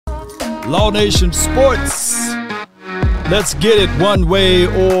Law Nation Sports. Let's get it one way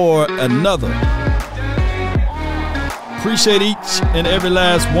or another. Appreciate each and every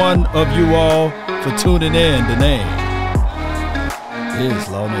last one of you all for tuning in. The name is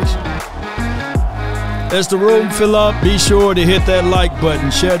Law Nation. As the room fill up, be sure to hit that like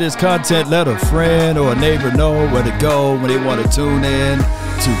button. Share this content. Let a friend or a neighbor know where to go when they want to tune in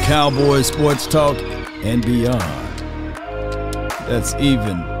to Cowboy Sports Talk and beyond. That's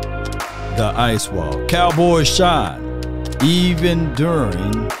even the ice wall. Cowboys shine even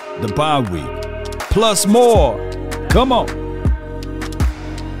during the bye week. Plus more. Come on.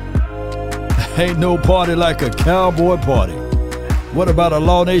 Ain't no party like a Cowboy party. What about a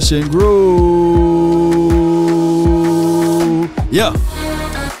Law Nation groove? Yeah.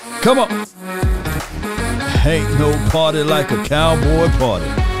 Come on. Ain't no party like a Cowboy party.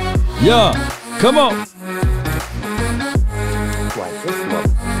 Yeah. Come on.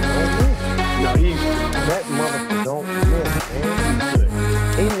 That motherfucker don't miss, man.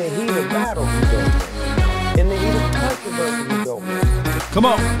 In the heat of battle, he don't miss. In the heat of controversy, he don't miss. Come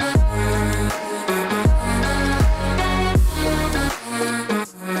on.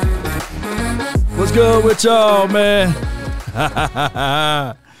 What's good with y'all, man?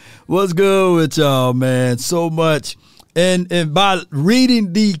 What's good with y'all, man? So much. And by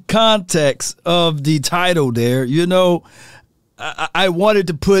reading the context of the title there, you know, I wanted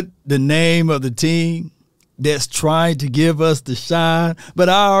to put the name of the team that's trying to give us the shine, but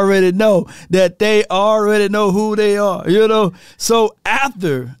I already know that they already know who they are, you know. So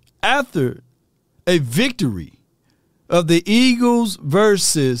after a victory of the Eagles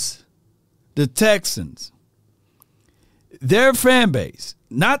versus the Texans, their fan base,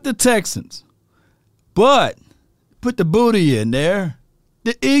 not the Texans, but put the booty in there,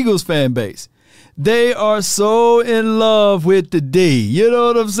 the Eagles fan base, they are so in love with the D. You know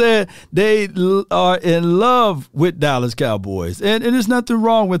what I'm saying? They are in love with Dallas Cowboys. And there's nothing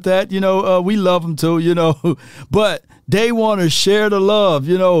wrong with that. You know, we love them too, you know. But they want to share the love,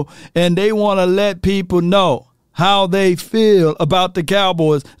 you know, and they want to let people know how they feel about the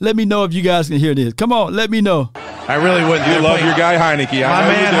Cowboys. Let me know if you guys can hear this. Come on, let me know. I really wouldn't. You love your guy Heineke. My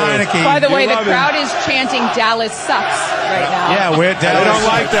man Heineke. By the way, the crowd is chanting Dallas sucks right now. Yeah, they don't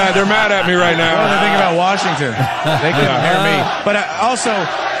like that. They're mad at me right now. Well, they're thinking about Washington. They couldn't hear me. But also,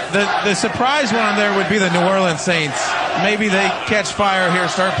 the surprise one on there would be the New Orleans Saints. Maybe they catch fire here,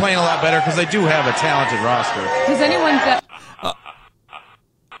 start playing a lot better because they do have a talented roster. Does anyone...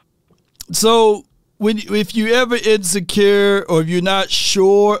 So... if you ever insecure or if you're not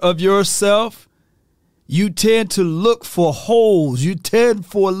sure of yourself, you tend to look for holes. You tend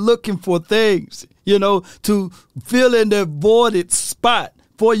for looking for things, you know, to fill in the voided spot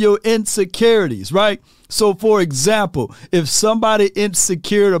for your insecurities, right? So, for example, if somebody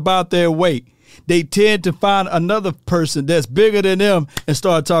insecure about their weight, they tend to find another person that's bigger than them and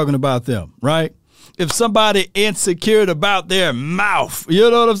start talking about them, right? If somebody insecure about their mouth,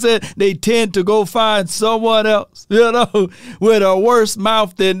 you know what I'm saying? They tend to go find someone else, you know, with a worse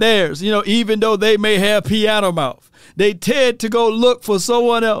mouth than theirs, you know, even though they may have piano mouth. They tend to go look for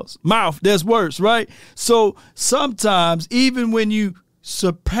someone else mouth that's worse, right? So sometimes even when you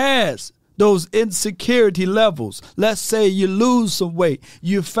surpass those insecurity levels, let's say you lose some weight,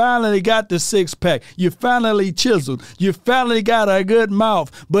 you finally got the six-pack, you finally chiseled, you finally got a good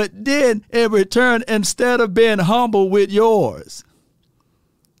mouth, but then in return, instead of being humble with yours,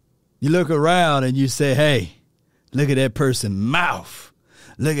 you look around and you say, hey, look at that person's mouth,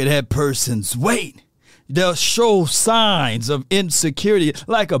 look at that person's weight. They'll show signs of insecurity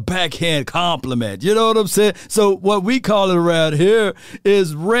like a backhand compliment. You know what I'm saying? So what we call it around here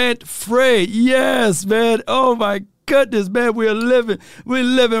is rent-free. Yes, man. Oh, my goodness, man. We're living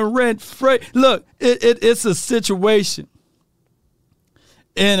rent-free. Look, it's a situation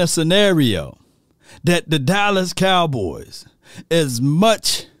in a scenario that the Dallas Cowboys, as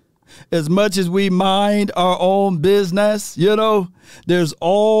much as we mind our own business, you know, there's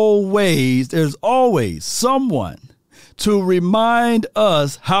always someone to remind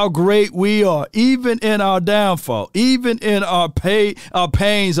us how great we are, even in our downfall, even in our pains,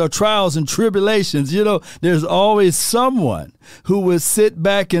 our trials and tribulations. You know, there's always someone who will sit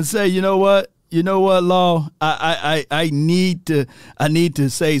back and say, you know what, Law? I need to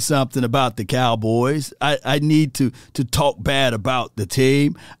say something about the Cowboys. I need to talk bad about the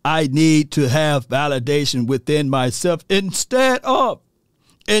team. I need to have validation within myself instead of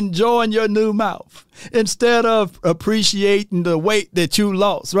enjoying your new mouth, instead of appreciating the weight that you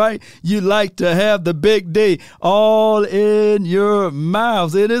lost, right? You like to have the big D all in your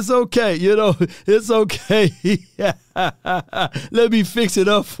mouth, and it's okay, you know, it's okay. Let me fix it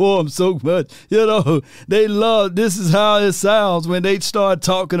up for them so much. You know, they love, this is how it sounds when they start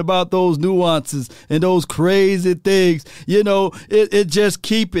talking about those nuances and those crazy things. You know, it just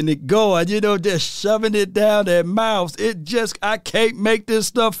keeping it going, you know, just shoving it down their mouths. I can't make this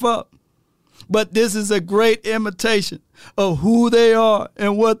stuff up. But this is a great imitation of who they are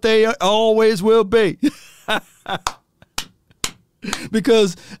and what they always will be.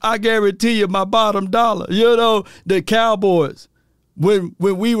 Because I guarantee you my bottom dollar, you know, the Cowboys, when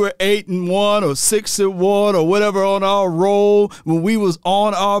we were 8-1 or 6-1 or whatever on our roll, when we was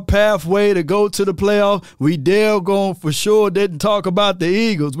on our pathway to go to the playoffs, we doggone for sure didn't talk about the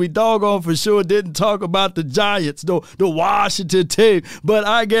Eagles. We doggone for sure didn't talk about the Giants, the Washington team. But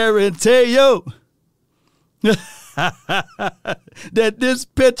I guarantee you that this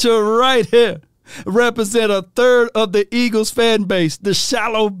picture right here represent a third of the Eagles fan base, the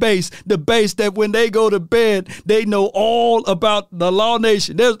shallow base, the base that when they go to bed, they know all about the Law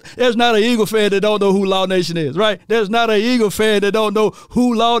Nation. There's not an Eagle fan that don't know who Law Nation is, right? There's not an Eagle fan that don't know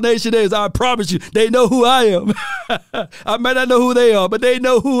who Law Nation is. I promise you, they know who I am. I might not know who they are, but they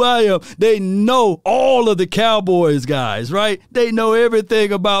know who I am. They know all of the Cowboys guys, right? They know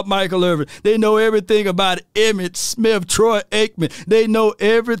everything about Michael Irvin. They know everything about Emmitt Smith, Troy Aikman. They know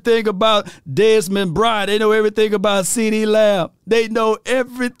everything about Desmond Bryant. They know everything about CeeDee Lamb. They know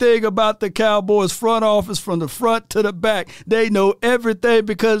everything about the Cowboys front office from the front to the back. They know everything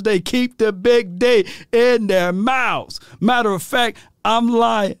because they keep the big day in their mouths. Matter of fact, I'm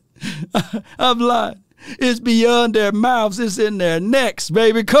lying. I'm lying. It's beyond their mouths. It's in their necks,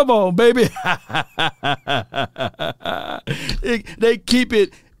 baby. Come on, baby. They keep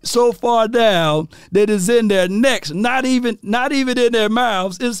it so far down that it's in their necks, not even in their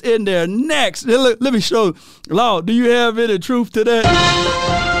mouths, it's in their necks. Let me show you. Law, do you have any truth to that?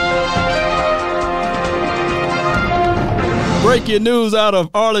 Breaking news out of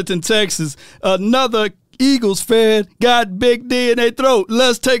Arlington, Texas. Another Eagles fan got Big D in their throat.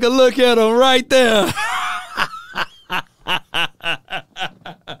 Let's take a look at him right there.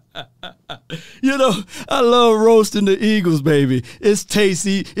 You know, I love roasting the Eagles, baby. It's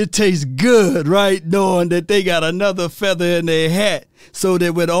tasty. It tastes good, right? Knowing that they got another feather in their hat so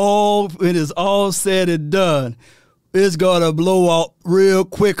that when it's all said and done, it's going to blow out real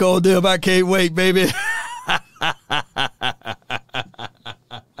quick on them. I can't wait, baby.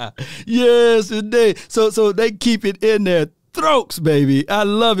 Yes, indeed. So they keep it in their throats, baby. I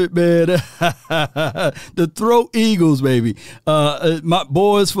love it, man. The throat Eagles, baby. My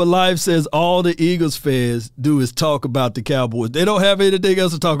Boys for Life says all the Eagles fans do is talk about the Cowboys. They don't have anything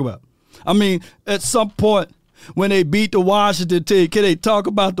else to talk about. I mean, at some point when they beat the Washington team, can they talk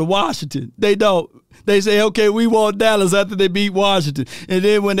about the Washington? They don't. They say, okay, we want Dallas after they beat Washington. And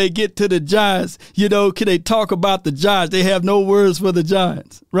then when they get to the Giants, you know, can they talk about the Giants? They have no words for the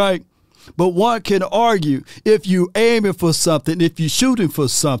Giants, right? But one can argue if you're aiming for something, if you're shooting for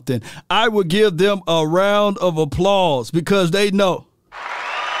something, I would give them a round of applause because they know.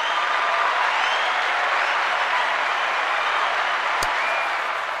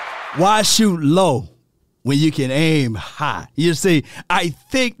 Why shoot low when you can aim high? You see, I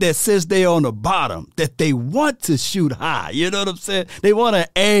think that since they're on the bottom, that they want to shoot high. You know what I'm saying? They want to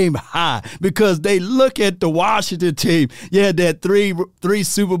aim high because they look at the Washington team. Yeah, that three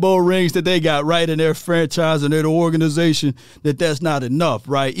Super Bowl rings that they got right in their franchise and their organization, that's not enough,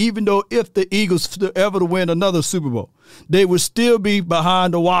 right? Even though if the Eagles ever to win another Super Bowl, they would still be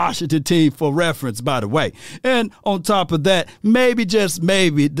behind the Washington team for reference, by the way. And on top of that, maybe, just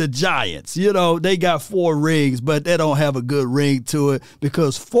maybe, the Giants. You know, they got 4 rings, but they don't have a good ring to it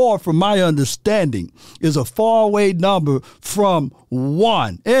because 4, from my understanding, is a faraway number from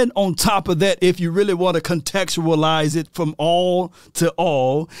 1. And on top of that, if you really want to contextualize it from all to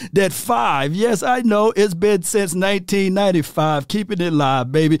all, that 5, yes, I know it's been since 1995, keeping it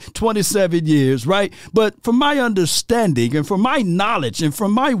live, baby, 27 years, right? But from my understanding and from my knowledge and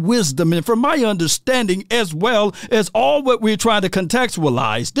from my wisdom and from my understanding, as well as all what we're trying to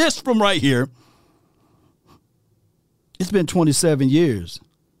contextualize, this from right here, it's been 27 years.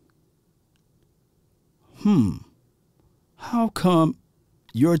 How come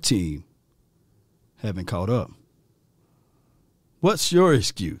your team haven't caught up? What's your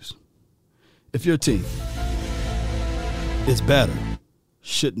excuse? If your team is better,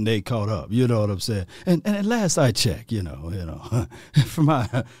 shouldn't they caught up? You know what I'm saying? And at last I checked, you know, from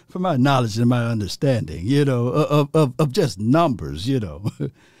my knowledge and my understanding, you know, of just numbers, you know.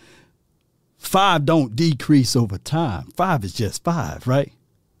 5 don't decrease over time. 5 is just 5, right?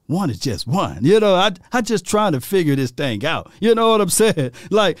 One is just one. I just trying to figure this thing out. You know what I'm saying?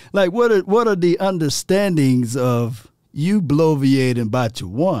 Like what are the understandings of you bloviating about your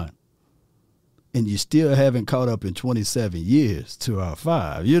one, and you still haven't caught up in 27 years to our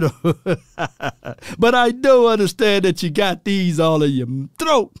 5, But I do understand that you got these all in your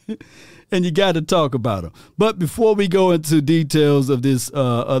throat, and you got to talk about them. But before we go into details of this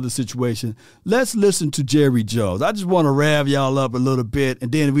other situation, let's listen to Jerry Jones. I just want to rev y'all up a little bit, and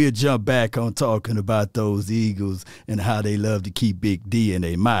then we'll jump back on talking about those Eagles and how they love to keep Big D in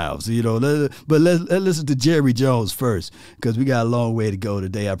their mouths. But let's listen to Jerry Jones first, because we got a long way to go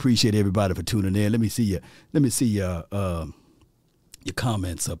today. I appreciate everybody for tuning in. Let me see your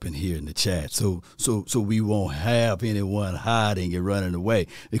comments up in here in the chat, so we won't have anyone hiding and running away,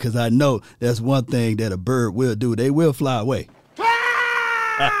 because I know that's one thing that a bird will do. They will fly away.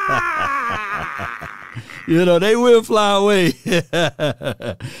 They will fly away.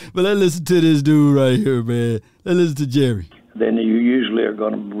 But let's listen to this dude right here, man. Let's listen to Jerry. Then you usually are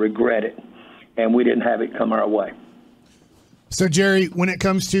going to regret it, and we didn't have it come our way. So, Jerry, when it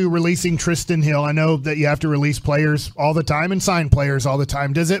comes to releasing Trysten Hill, I know that you have to release players all the time and sign players all the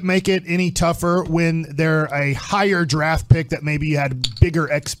time. Does it make it any tougher when they're a higher draft pick that maybe you had bigger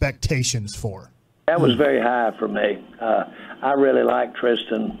expectations for? That was very high for me. I really like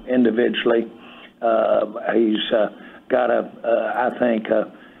Trysten individually. He's got I think,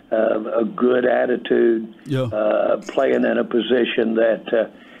 a good attitude, playing in a position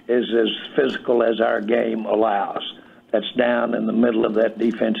that is as physical as our game allows. That's down in the middle of that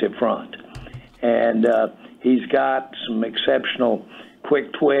defensive front. And he's got some exceptional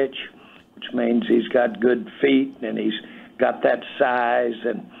quick twitch, which means he's got good feet, and he's got that size,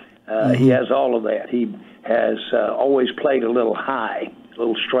 and he has all of that. He has always played a little high, a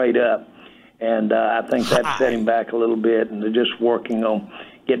little straight up, and I think that set him back a little bit, and they're just working on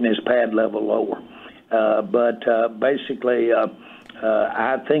getting his pad level lower. But basically,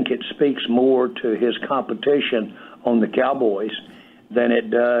 I think it speaks more to his competition on the Cowboys than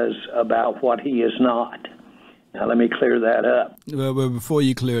it does about what he is not. Now, let me clear that up. Well, before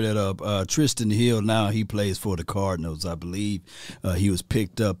you clear that up, Trysten Hill, now he plays for the Cardinals, I believe. He was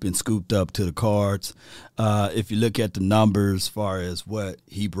picked up and scooped up to the Cards. If you look at the numbers as far as what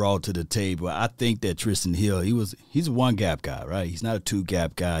he brought to the table, I think that Trysten Hill, he's a one-gap guy, right? He's not a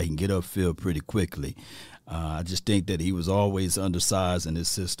two-gap guy. He can get upfield pretty quickly. I just think that he was always undersized in his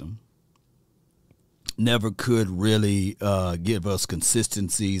system. Never could really give us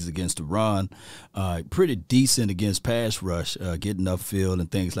consistencies against the run. Pretty decent against pass rush, getting upfield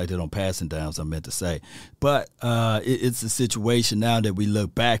and things like that on passing downs, I meant to say. But it's a situation now that we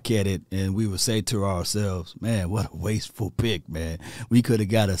look back at it and we would say to ourselves, man, what a wasteful pick, man. We could have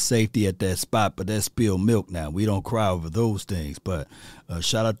got a safety at that spot, but that's spilled milk now. We don't cry over those things. But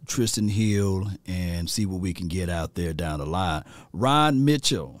shout out to Trysten Hill and see what we can get out there down the line. Ron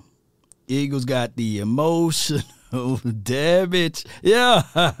Mitchell. Eagles got the emotional damage. Yeah.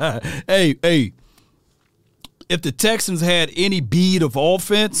 Hey. If the Texans had any bead of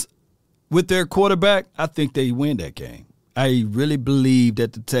offense with their quarterback, I think they win that game. I really believe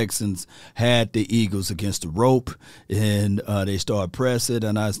that the Texans had the Eagles against the rope, and they started pressing.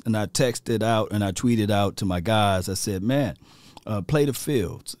 And I texted out and I tweeted out to my guys. I said, man, play the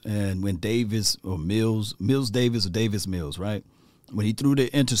fields. And when Davis or Mills Davis or Davis Mills, right? When he threw the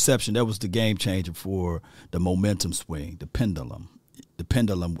interception, that was the game changer for the momentum swing, the pendulum. The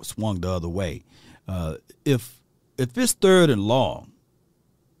pendulum swung the other way. If it's third and long,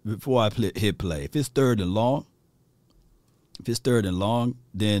 before I hit play, if it's third and long,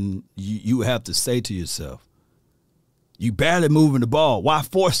 then you have to say to yourself, you barely moving the ball. Why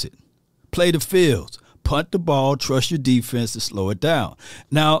force it? Play the fields. Punt the ball. Trust your defense to slow it down.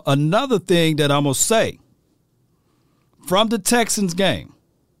 Now, another thing that I'm going to say, from the Texans game,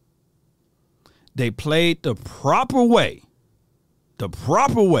 they played the proper way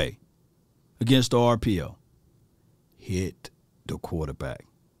against the RPO. Hit the quarterback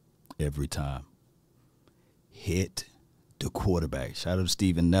every time. Hit the quarterback. Shout out to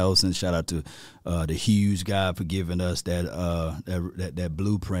Steven Nelson. Shout out to the Hughes guy for giving us that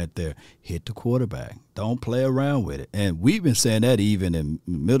blueprint there. Hit the quarterback. Don't play around with it. And we've been saying that even in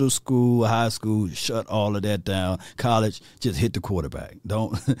middle school, high school. Shut all of that down. College, just hit the quarterback.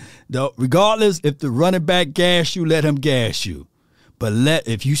 Don't. Regardless, if the running back gas you, let him gas you. But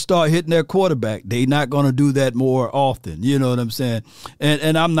if you start hitting their quarterback, they're not going to do that more often. You know what I'm saying?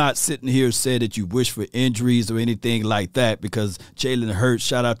 And I'm not sitting here saying that you wish for injuries or anything like that, because Jalen Hurts,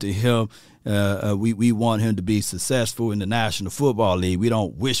 shout out to him. We want him to be successful in the National Football League. We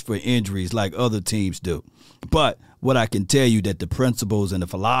don't wish for injuries like other teams do. But what I can tell you that the principles and the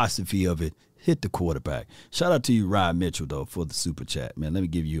philosophy of it hit the quarterback. Shout out to you, Ryan Mitchell, though, for the super chat, man. Let me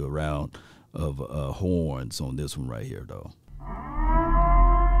give you a round of horns on this one right here, though.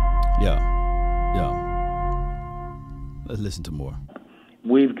 Yeah. Let's listen to more.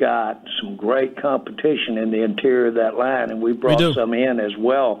 We've got some great competition in the interior of that line, and we brought some in as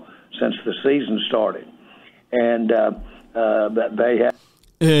well since the season started. And they have.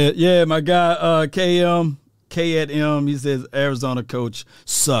 Yeah, my guy K at M, he says Arizona coach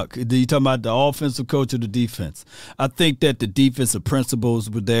suck. You talking about the offensive coach or the defense? I think that the defensive principles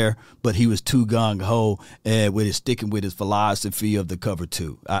were there, but he was too gung-ho and with his sticking with his philosophy of the cover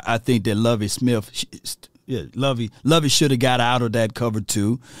two. I think that Lovie Smith Lovie should have got out of that cover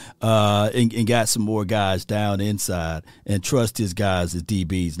two and got some more guys down inside and trust his guys as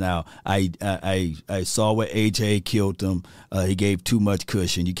DBs. Now, I saw what A.J. killed them. He gave too much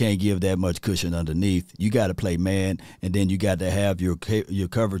cushion. You can't give that much cushion underneath. You got to play man, and then you got to have your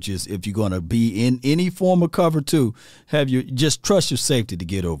coverages. If you're going to be in any form of cover two, just trust your safety to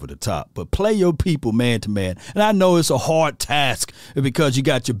get over the top. But play your people man to man. And I know it's a hard task because you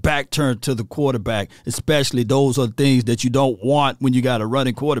got your back turned to the quarterback, especially those are things that you don't want when you got a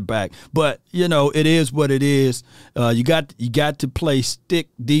running quarterback. But, it is what it is. You got to play stick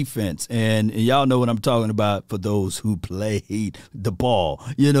defense. And y'all know what I'm talking about for those who played the ball.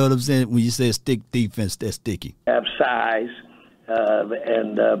 You know what I'm saying? When you say stick defense, that's sticky. Have size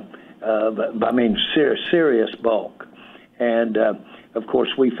serious bulk. And, of course,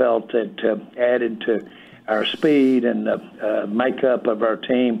 we felt that added to our speed and makeup of our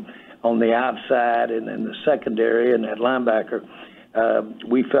team on the outside and in the secondary and that linebacker,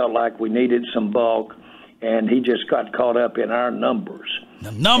 we felt like we needed some bulk, and he just got caught up in our numbers.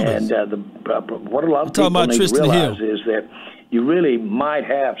 The numbers. And what a lot of people need to realize is that you really might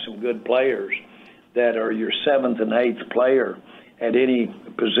have some good players that are your seventh and eighth player at any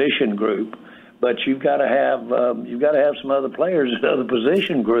position group, but you've got to have some other players at other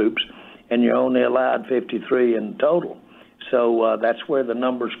position groups, and you're only allowed 53 in total. So that's where the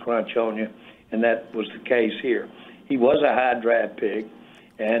numbers crunch on you, and that was the case here. He was a high draft pick,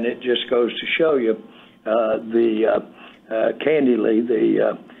 and it just goes to show you candidly,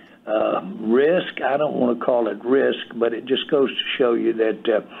 the risk. I don't want to call it risk, but it just goes to show you that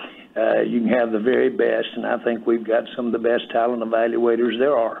you can have the very best, and I think we've got some of the best talent evaluators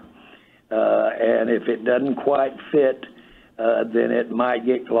there are. And if it doesn't quite fit, then it might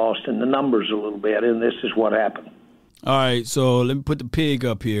get lost in the numbers a little bit, and this is what happened. All right, so let me put the pig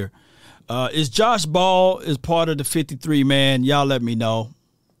up here. Is Josh Ball is part of the 53 man? Y'all let me know.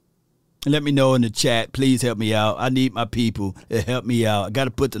 Let me know in the chat. Please help me out. I need my people to help me out. I got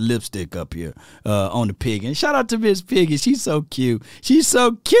to put the lipstick up here on the pig. And shout out to Miss Piggy. She's so cute. She's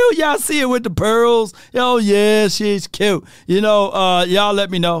so cute. Y'all see her with the pearls? Oh, yeah, she's cute. Y'all let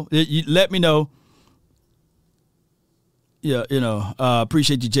me know. Let me know. Yeah,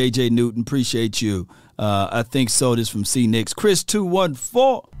 appreciate you, J.J. Newton. Appreciate you. I think so. This from C. Nix. Chris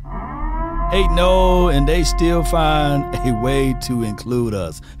 214. 8-0, and they still find a way to include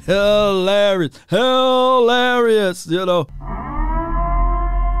us. Hilarious.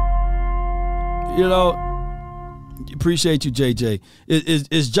 Appreciate you, JJ.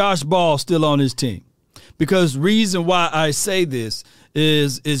 Is Josh Ball still on his team? Because reason why I say this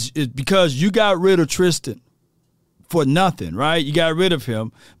is because you got rid of Tristan for nothing, right? You got rid of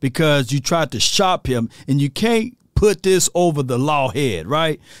him because you tried to shop him, and you can't put this over the law head,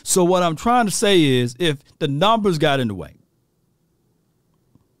 right? So what I'm trying to say is if the numbers got in the way,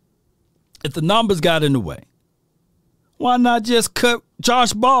 why not just cut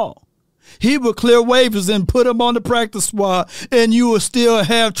Josh Ball? He would clear waivers and put him on the practice squad, and you will still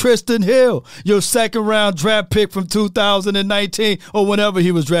have Tristan Hill, your second-round draft pick from 2019 or whenever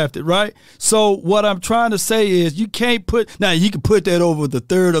he was drafted, right? So what I'm trying to say is you can't now you can put that over the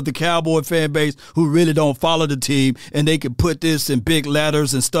third of the Cowboy fan base who really don't follow the team, and they can put this in big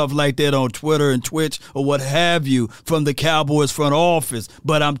letters and stuff like that on Twitter and Twitch or what have you from the Cowboys front office.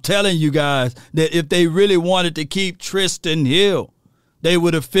 But I'm telling you guys that if they really wanted to keep Tristan Hill, they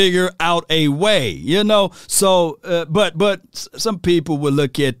would have figured out a way, So, but some people would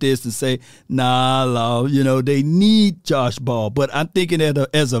look at this and say, nah, they need Josh Ball. But I'm thinking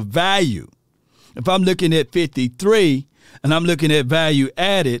as a value. If I'm looking at 53 and I'm looking at value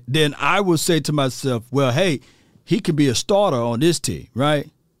added, then I would say to myself, well, hey, he could be a starter on this team, right?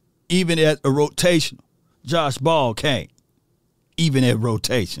 Even at a rotational. Josh Ball can't. even at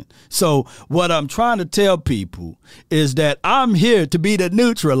rotation. So what I'm trying to tell people is that I'm here to be the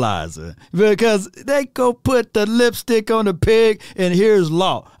neutralizer because they go put the lipstick on the pig and here's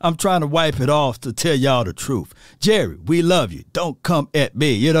law. I'm trying to wipe it off to tell y'all the truth. Jerry, we love you. Don't come at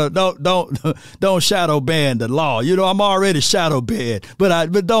me. You know, don't shadow ban the law. You know, I'm already shadow banned,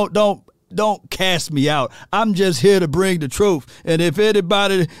 but don't cast me out. I'm just here to bring the truth. And if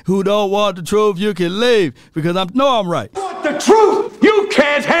anybody who don't want the truth, you can leave because I'm right. Want the truth? You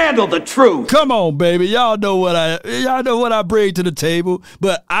can't handle the truth. Come on, baby. Y'all know what I bring to the table.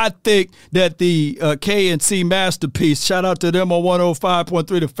 But I think that the KNC masterpiece, shout out to them on 105.3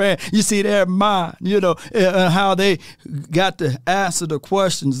 The Fan. You see their mind, how they got to answer the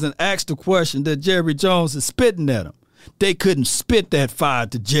questions and ask the question that Jerry Jones is spitting at them. They couldn't spit that fire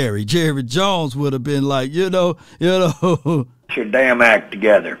to Jerry. Jerry Jones would have been like, Get your damn act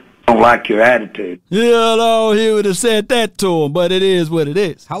together. I don't like your attitude. He would have said that to him, but it is what it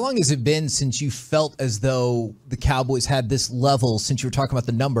is. How long has it been since you felt as though the Cowboys had this level, since you were talking about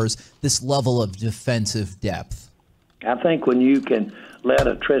the numbers, this level of defensive depth? I think when you can let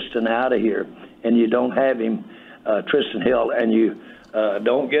a Tristan out of here and you don't have him, Tristan Hill, and you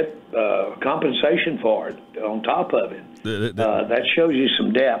don't get compensation for it on top of it. That shows you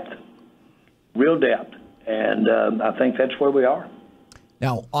some depth, real depth, and I think that's where we are.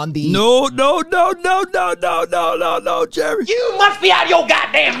 Now, on the... No, Jerry. You must be out of your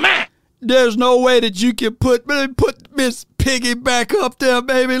goddamn mind. There's no way that you can put Miss Piggy back up there,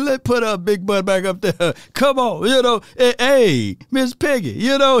 baby. Let's put her big butt back up there. Come on, hey, Miss Piggy,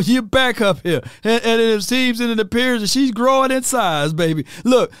 you back up here. And it seems and it appears that she's growing in size, baby.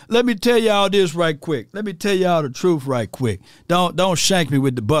 Look, let me tell y'all this right quick. Let me tell y'all the truth right quick. Don't shank me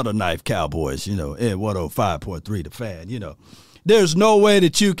with the butter knife, Cowboys, at 105.3 The Fan, There's no way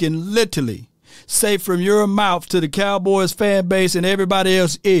that you can literally say from your mouth to the Cowboys fan base and everybody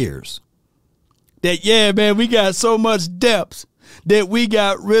else's ears that, yeah, man, we got so much depth that we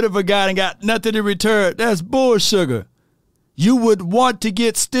got rid of a guy and got nothing in return. That's bullsugar. You would want to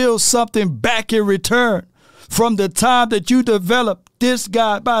get still something back in return from the time that you developed this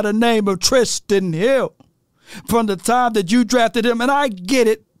guy by the name of Tristan Hill, from the time that you drafted him. And I get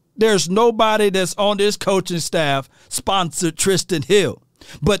it. There's nobody that's on this coaching staff sponsored Tristan Hill.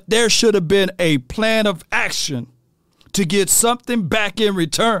 But there should have been a plan of action to get something back in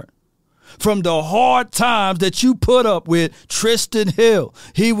return from the hard times that you put up with Tristan Hill.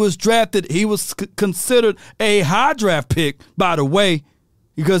 He was drafted. He was considered a high draft pick, by the way,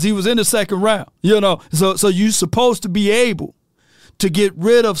 because he was in the second round. So you're supposed to be able to get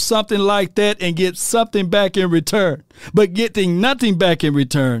rid of something like that and get something back in return. But getting nothing back in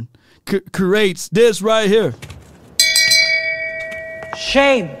return creates this right here.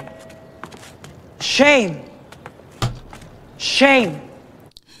 Shame. Shame. Shame.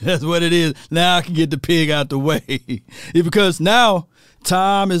 That's what it is. Now I can get the pig out the way. Because now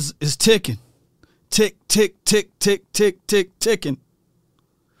time is ticking. Tick, tick, tick, tick, tick, tick, ticking.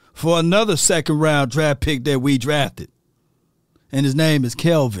 For another second round draft pick that we drafted. And his name is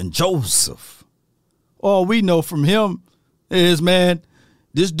Kelvin Joseph. All we know from him is, man,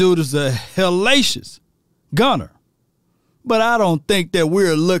 this dude is a hellacious gunner. But I don't think that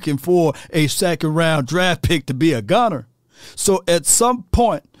we're looking for a second round draft pick to be a gunner. So at some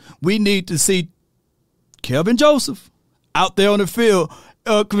point, we need to see Kelvin Joseph out there on the field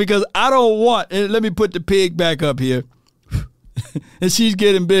because I don't want, and let me put the pig back up here. And she's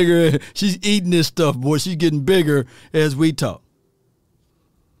getting bigger. She's eating this stuff, boy. She's getting bigger as we talk.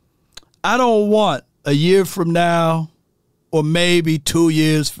 I don't want a year from now or maybe 2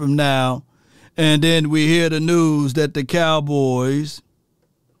 years from now, and then we hear the news that the Cowboys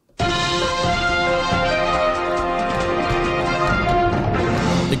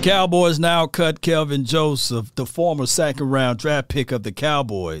now cut Kelvin Joseph, the former second-round draft pick of the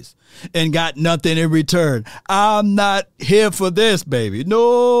Cowboys, and got nothing in return. I'm not here for this, baby.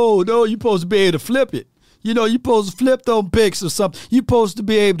 No, you're supposed to be able to flip it. You're supposed to flip those picks or something. You're supposed to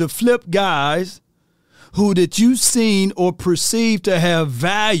be able to flip guys who that you've seen or perceived to have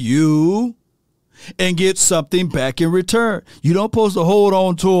value and get something back in return. You don't supposed to hold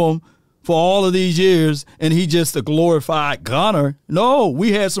on to them for all of these years and he just a glorified gunner. No,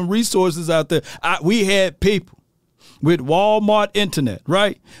 we had some resources out there. We had people with Walmart internet,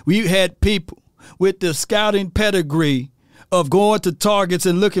 right? We had people with the scouting pedigree of going to Targets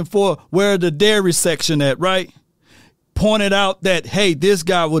and looking for where the dairy section at, right? Pointed out that, hey, this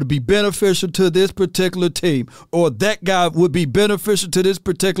guy would be beneficial to this particular team, or that guy would be beneficial to this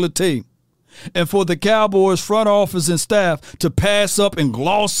particular team. And for the Cowboys front office and staff to pass up and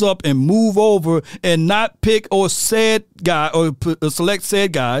gloss up and move over and not pick or select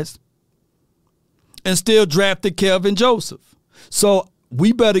said guys and still drafted Kelvin Joseph. So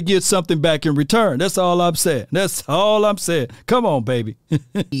we better get something back in return. That's all I'm saying. That's all I'm saying. Come on, baby.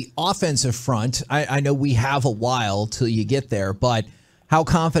 The offensive front, I know we have a while till you get there, but how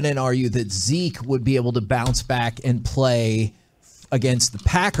confident are you that Zeke would be able to bounce back and play against the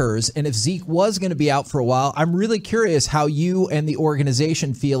Packers? And if Zeke was going to be out for a while, I'm really curious how you and the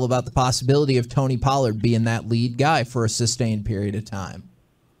organization feel about the possibility of Tony Pollard being that lead guy for a sustained period of time.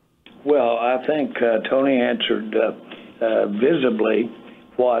 Well, I think Tony answered visibly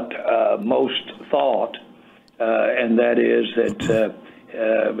what most thought, and that is that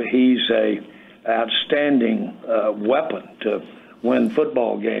he's a outstanding weapon to win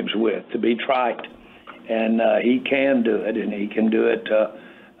football games with, to be trite. And he can do it, and he can do it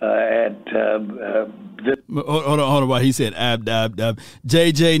at this. Hold on, why he said ab.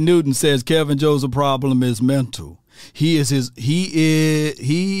 J.J. Newton says Kelvin Joseph's problem is mental. He's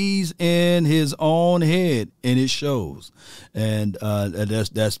in his own head, and it shows. And that's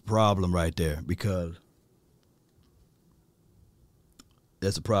the problem right there, because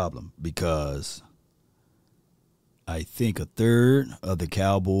that's a problem, because I think a third of the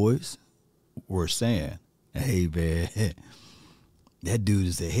Cowboys were saying, hey, man, that dude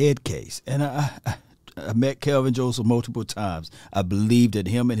is a head case. And I met Kelvin Joseph multiple times. I believe that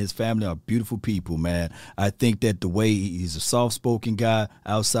him and his family are beautiful people, man. I think that the way he's a soft-spoken guy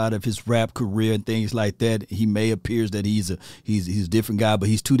outside of his rap career and things like that, he may appears that he's a different guy, but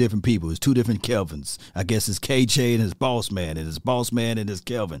he's two different people. It's two different Kelvins. I guess it's KJ and his boss man, and his boss man and his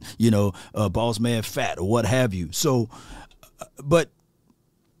Kelvin, boss man fat or what have you. So, but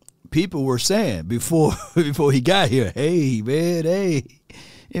people were saying before he got here, hey, man, hey.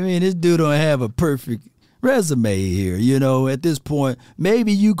 I mean, this dude don't have a perfect resume here, At this point,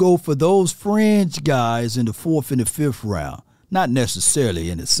 maybe you go for those fringe guys in the 4th and the 5th round, not necessarily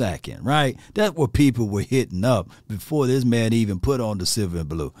in the 2nd, right? That's what people were hitting up before this man even put on the silver and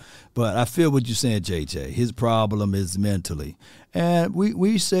blue. But I feel what you're saying, JJ. His problem is mentally. And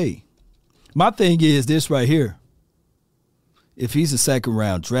we see. My thing is this right here. If he's a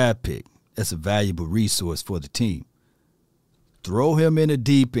 2nd-round draft pick, that's a valuable resource for the team. Throw him in the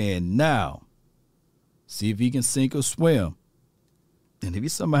deep end now. See if he can sink or swim. And if he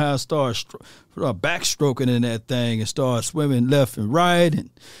somehow starts backstroking in that thing and starts swimming left and right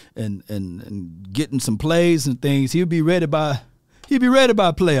and getting some plays and things, he'll be ready by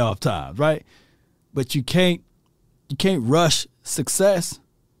playoff times, right? But you can't rush success,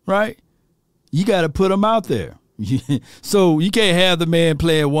 right? You got to put him out there. So you can't have the man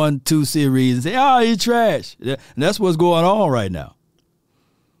playing 1-2 series and say, oh, he's trash. And that's what's going on right now.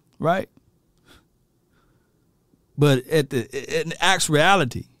 Right? But in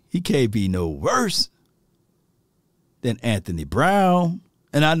actuality, he can't be no worse than Anthony Brown.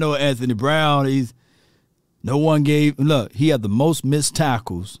 And I know Anthony Brown, he had the most missed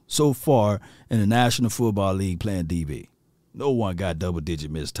tackles so far in the National Football League playing DB. No one got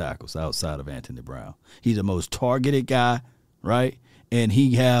double-digit missed tackles outside of Anthony Brown. He's the most targeted guy, right? And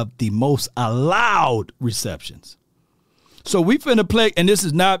he have the most allowed receptions. So we finna play, and this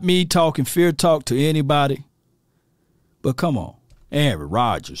is not me talking fear talk to anybody, but come on. Aaron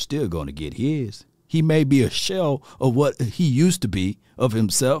Rodgers still going to get his. He may be a shell of what he used to be of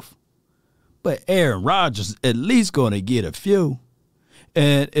himself, but Aaron Rodgers at least going to get a few.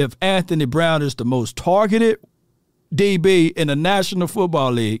 And if Anthony Brown is the most targeted DB in the National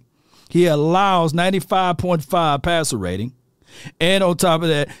Football League, he allows 95.5 passer rating. And on top of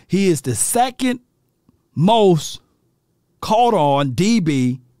that, he is the 2nd most caught on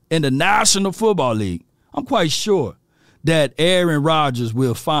DB in the National Football League. I'm quite sure that Aaron Rodgers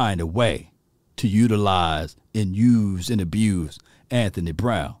will find a way to utilize and use and abuse Anthony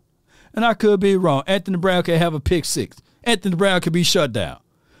Brown. And I could be wrong. Anthony Brown can have a pick 6. Anthony Brown could be shut down.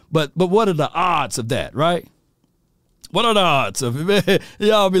 But what are the odds of that, right? What are the odds of it, man?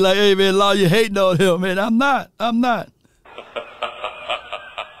 Y'all be like, hey, man, Law, you hating on him, man. I'm not, man.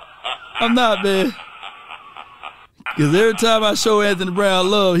 Because every time I show Anthony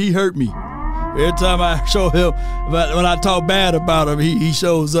Brown love, he hurt me. Every time I show him, when I talk bad about him, he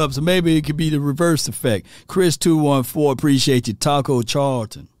shows up. So maybe it could be the reverse effect. Chris214, appreciate you. Taco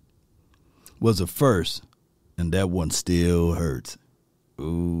Charlton was a first, and that one still hurts.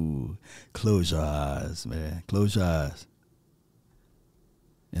 Ooh, close your eyes, man. Close your eyes.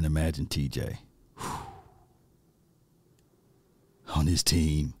 And imagine TJ. On his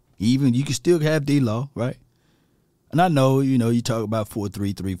team. Even you can still have D-Law, right? And I know, you talk about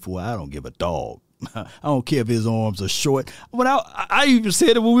 4.334. I don't give a dog. I don't care if his arms are short. When I even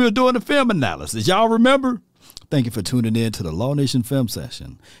said it when we were doing the film analysis. Y'all remember? Thank you for tuning in to the Law Nation Film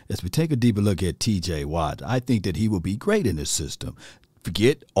Session. As we take a deeper look at T.J. Watt, I think that he will be great in this system.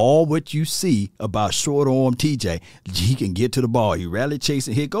 Forget all what you see about short arm TJ. He can get to the ball. He rarely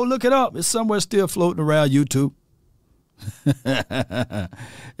chasing hit. Go look it up. It's somewhere still floating around YouTube.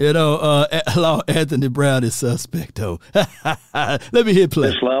 Anthony Brown is suspect, though. Let me hit play.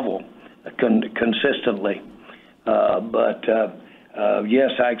 This level consistently.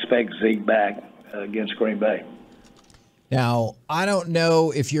 Yes, I expect Zeke back against Green Bay. Now, I don't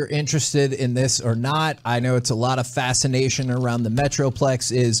know if you're interested in this or not. I know it's a lot of fascination around the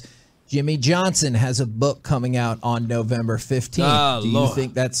Metroplex. Is Jimmy Johnson has a book coming out on November 15th. Do you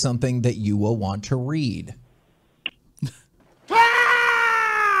think that's something that you will want to read?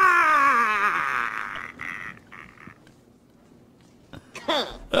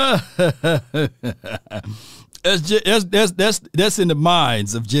 That's in the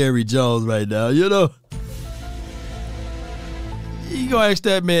minds of Jerry Jones right now, You gonna ask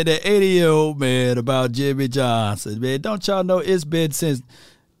that man, that 80-year-old man, about Jimmy Johnson, man. Don't y'all know it's been since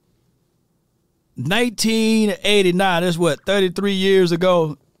 1989. That's what, 33 years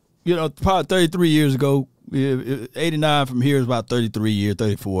ago? Probably 33 years ago. 89 from here is about 33 years,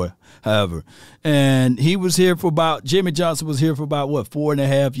 34, however. And he was here Jimmy Johnson was here for about,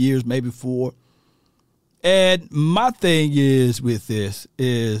 4.5 years, maybe 4. And my thing is with this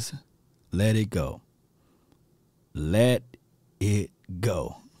is let it go. Let it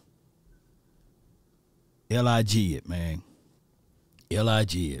go. LIG it, man.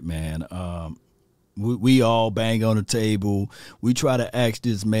 LIG it, man. We all bang on the table. We try to ask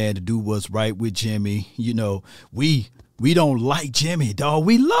this man to do what's right with Jimmy. We don't like Jimmy, dog.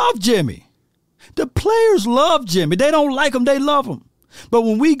 We love Jimmy. The players love Jimmy. They don't like him. They love him. But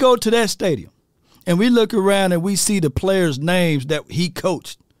when we go to that stadium and we look around and we see the players' names that he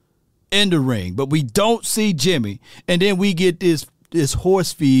coached in the ring, but we don't see Jimmy, and then we get this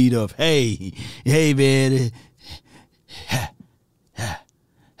horse feed of, hey, man,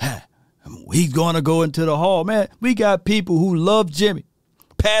 he's going to go into the hall. Man, we got people who love Jimmy,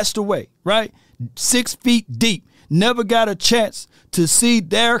 passed away, right? 6 feet deep, never got a chance to see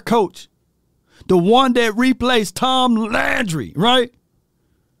their coach, the one that replaced Tom Landry, right?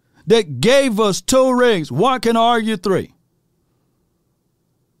 That gave us 2 rings. One can argue 3.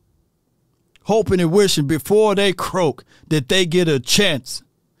 Hoping and wishing before they croak that they get a chance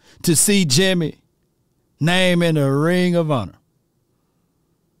to see Jimmy name in the Ring of Honor.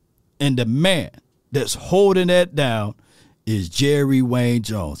 And the man that's holding that down is Jerry Wayne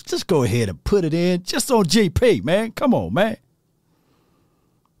Jones. Just go ahead and put it in just on GP, man. Come on, man.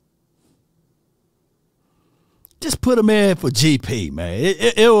 Just put him in for GP, man.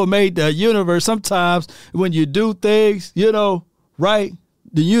 It will make the universe. Sometimes when you do things, right,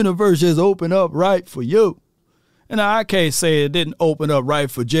 the universe just open up right for you. And I can't say it didn't open up right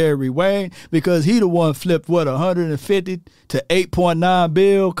for Jerry Wayne because he the one flipped, 150 to 8.9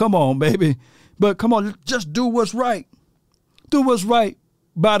 bill. Come on, baby. But come on, just do what's right. Do what's right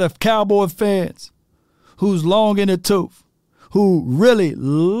by the Cowboy fans who's long in the tooth, who really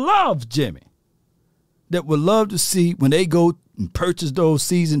love Jimmy, that would love to see when they go and purchase those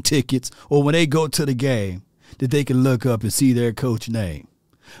season tickets or when they go to the game that they can look up and see their coach name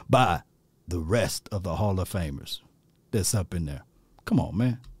by the rest of the Hall of Famers that's up in there. Come on,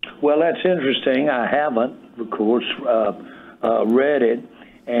 man. Well, that's interesting. I haven't, of course, read it.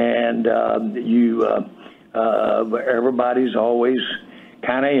 And everybody's always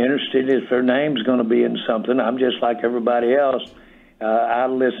kind of interested if their name's going to be in something. I'm just like everybody else. I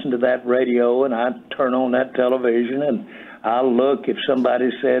listen to that radio and I turn on that television and I look if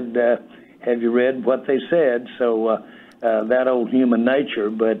somebody said, have you read what they said? So that old human nature.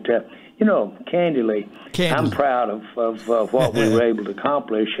 But, candidly, I'm proud of what we were able to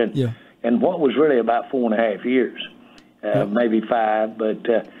accomplish and what was really about 4.5 years, maybe 5. But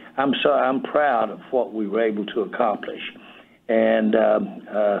I'm proud of what we were able to accomplish. And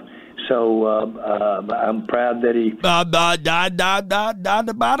so I'm proud that he.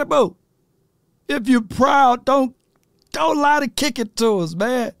 If you're proud, don't lie to kick it to us,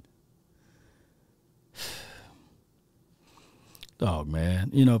 man. Dog,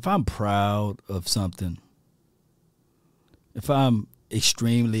 man. If I'm proud of something, if I'm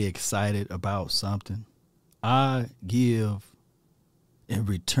extremely excited about something, I give in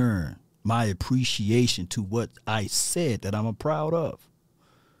return my appreciation to what I said that I'm proud of.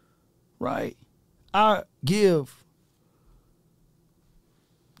 Right? I give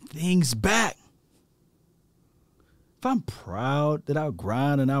things back. if I'm proud that I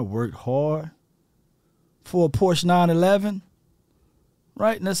grind and I worked hard for a Porsche 911,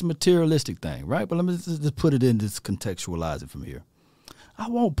 right? And that's a materialistic thing, right? But let me just put it in, just contextualize it from here. I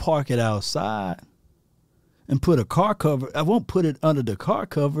won't park it outside and put a car cover. I won't put it under the car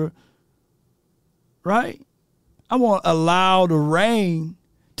cover, right? I won't allow the rain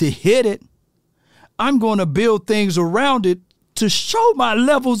to hit it. I'm going to build things around it to show my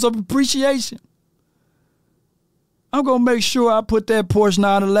levels of appreciation. I'm going to make sure I put that Porsche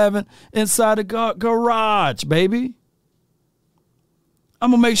 911 inside the garage, baby.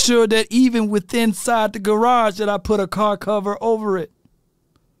 I'm going to make sure that even within inside the garage that I put a car cover over it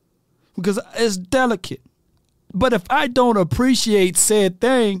because it's delicate. But if I don't appreciate said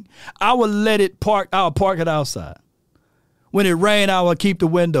thing, I will let it park. I'll park it outside. When it rains, I will keep the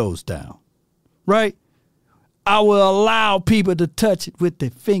windows down, right? I will allow people to touch it with their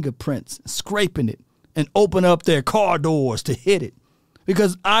fingerprints, scraping it, and open up their car doors to hit it.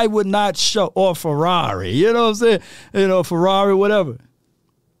 Because I would not show, or Ferrari, you know what I'm saying? You know, Ferrari, whatever.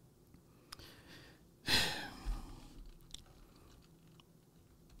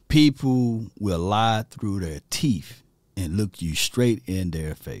 People will lie through their teeth and look you straight in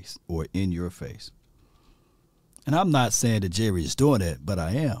their face or in your face. And I'm not saying that Jerry is doing that, but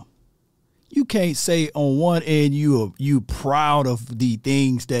I am. You can't say on one end you proud of the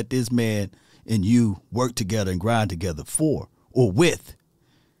things that this man and you work together and grind together for or with.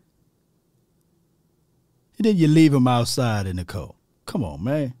 And then you leave him outside in the cold. Come on,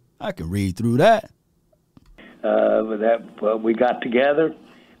 man. I can read through that. We got together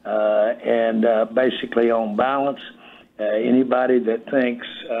and basically on balance, anybody that thinks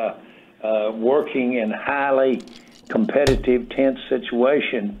working in highly competitive, tense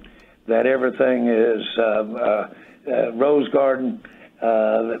situation that everything is rose garden,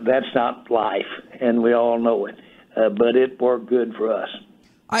 that's not life, and we all know it. But it worked good for us.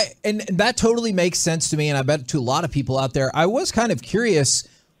 And that totally makes sense to me, and I bet to a lot of people out there. I was kind of curious,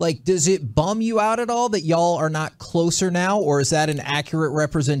 like, does it bum you out at all that y'all are not closer now, or is that an accurate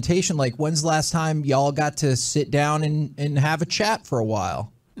representation? Like, when's the last time y'all got to sit down and have a chat for a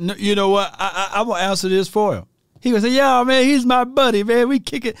while? No, you know what? I'm going to answer this for him. He gonna say, yeah, man, he's my buddy, man. We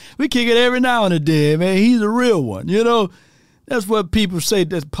kick it every now and then, man. He's a real one, you know. That's what people say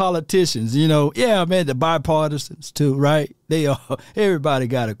as politicians, you know. Yeah, man, the bipartisans too, right? Everybody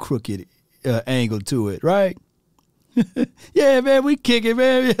got a crooked angle to it, right? Yeah, man, we kick it,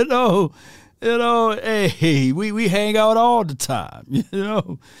 man. You know, hey, we hang out all the time, you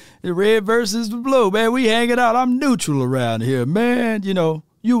know. The red versus the blue, man. We hang it out. I'm neutral around here, man. You know,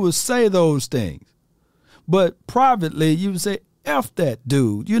 you would say those things. But privately, you would say, F that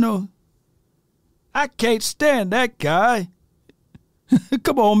dude, you know. I can't stand that guy.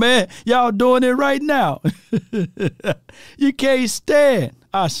 Come on, man. Y'all doing it right now. You can't stand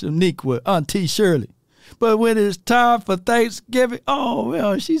Ashaniqua, Auntie Shirley. But when it's time for Thanksgiving, oh,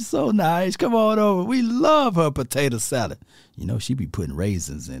 well, she's so nice. Come on over. We love her potato salad. You know, she be putting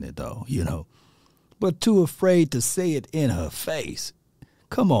raisins in it, though, you know. But too afraid to say it in her face.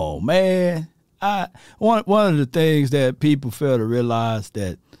 Come on, man. One of the things that people fail to realize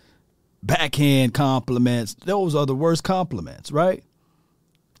that backhand compliments, those are the worst compliments, right?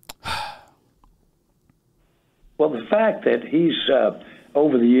 Well, the fact that he's,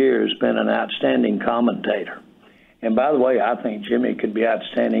 over the years, been an outstanding commentator. And by the way, I think Jimmy could be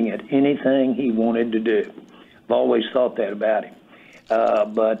outstanding at anything he wanted to do. I've always thought that about him.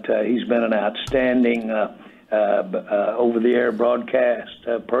 But he's been an outstanding over-the-air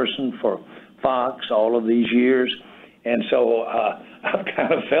broadcast person for Fox all of these years. And so I've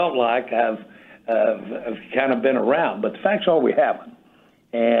kind of felt like I've kind of been around. But the facts are we haven't.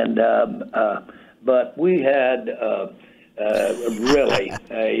 And but we had really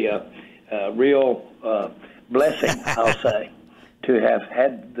a real blessing, I'll say, to have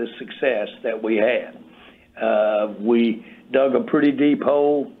had the success that we had. We dug a pretty deep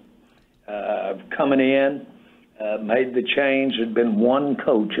hole coming in, made the change. There'd been one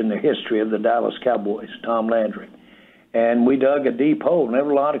coach in the history of the Dallas Cowboys, Tom Landry. And we dug a deep hole, and there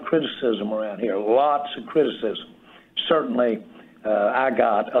was a lot of criticism around here, lots of criticism. Certainly, I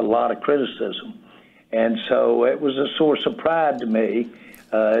got a lot of criticism. And so it was a source of pride to me,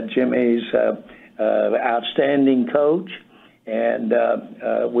 Jimmy's outstanding coach, and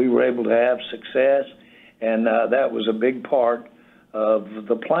we were able to have success, and that was a big part of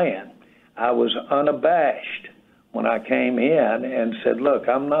the plan. I was unabashed when I came in and said, look,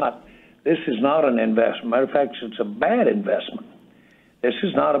 this is not an investment. Matter of fact, it's a bad investment. This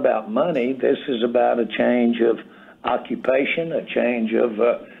is not about money. This is about a change of occupation, a change of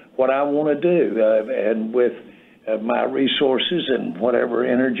what I want to do. And with my resources and whatever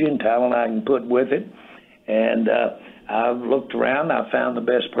energy and talent I can put with it. And I've looked around. I found the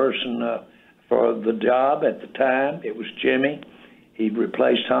best person for the job at the time. It was Jimmy. He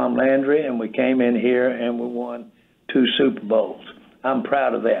replaced Tom Landry, and we came in here and we won 2 Super Bowls. I'm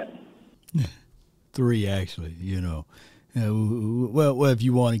proud of that. 3, actually, Well, if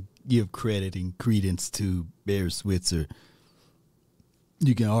you want to give credit and credence to Barry Switzer,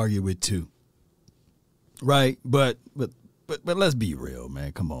 you can argue with 2. Right? But let's be real,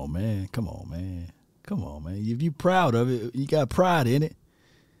 man. Come on, man. If you're proud of it, you got pride in it,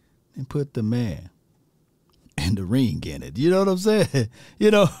 and put the man and the ring in it. You know what I'm saying?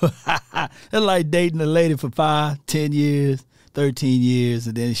 It's like dating a lady for 5, 10 years, 13 years,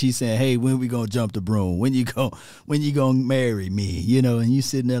 and then she's saying, "Hey, when we gonna jump the broom? When you gonna marry me?" And you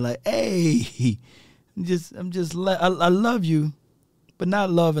sitting there like, "Hey, I love you, but not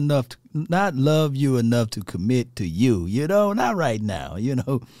love you enough to commit to you. Not right now.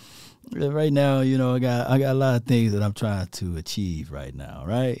 Right now, I got a lot of things that I'm trying to achieve right now,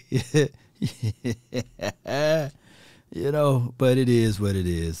 right? But it is what it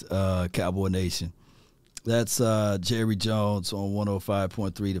is. Cowboy Nation. That's Jerry Jones on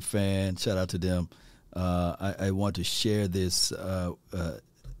 105.3 The Fan. Shout out to them. I want to share this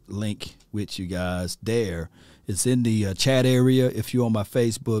link with you guys there. It's in the chat area. If you're on my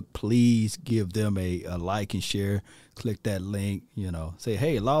Facebook, please give them a like and share. Click that link. Say,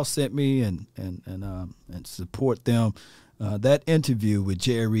 hey, Law sent me, and support them. That interview with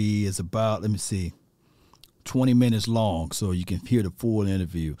Jerry is about, 20 minutes long, so you can hear the full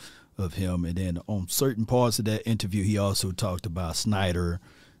interview of him. And then on certain parts of that interview, he also talked about Snyder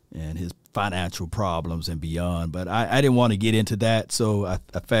and his financial problems and beyond. But I didn't want to get into that, so I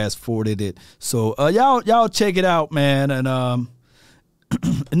fast forwarded it. So y'all check it out, man. And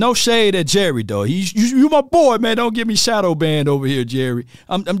no shade at Jerry, though. You my boy, man. Don't give me shadow banned over here, Jerry.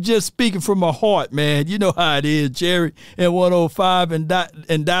 I'm just speaking from my heart, man. You know how it is, Jerry. And 105 and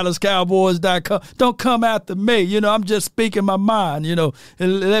DallasCowboys.com. Don't come after me. I'm just speaking my mind.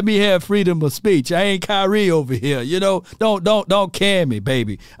 And let me have freedom of speech. I ain't Kyrie over here. Don't can me,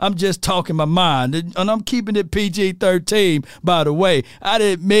 baby. I'm just talking my mind, and I'm keeping it PG-13. By the way, I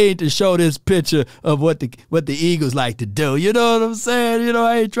didn't mean to show this picture of what the Eagles like to do. You know what I'm saying?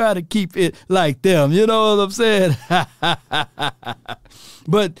 I ain't trying to keep it like them. You know what I'm saying?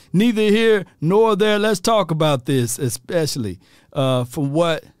 But neither here nor there. Let's talk about this, especially from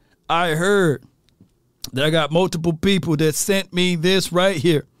what I heard. I got multiple people that sent me this right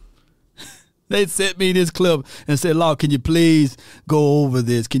here. They sent me this clip and said, Law, can you please go over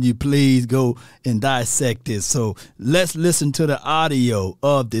this? Can you please go and dissect this? So let's listen to the audio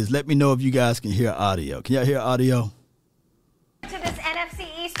of this. Let me know if you guys can hear audio. Can y'all hear audio? To this NFC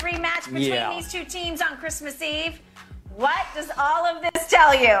East rematch between these 2 teams on Christmas Eve. What does all of this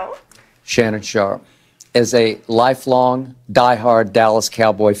tell you? Shannon Sharp, as a lifelong, diehard Dallas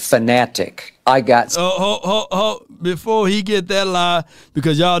Cowboy fanatic, I got... Before he get that lie,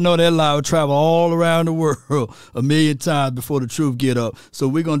 because y'all know that lie will travel all around the world 1 million times before the truth get up. So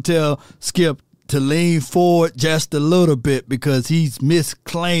we're going to tell Skip to lean forward just a little bit, because he's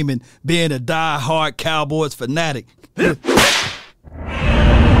misclaiming being a diehard Cowboys fanatic.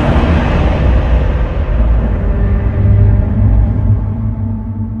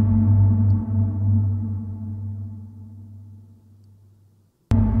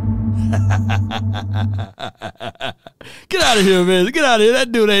 Get out of here, man. Get out of here.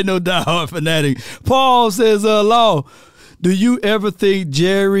 That dude ain't no diehard fanatic. Paul says, Law, do you ever think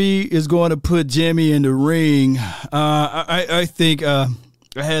Jerry is going to put Jimmy in the ring? I think I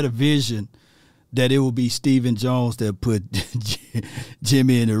had a vision that it will be Stephen Jones that put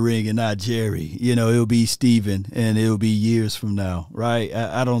Jimmy in the ring and not Jerry. It'll be Stephen, and it'll be years from now, right?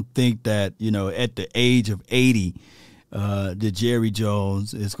 I don't think that, at the age of 80, that Jerry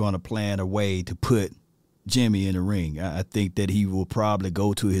Jones is going to plan a way to put Jimmy in the ring. I think that he will probably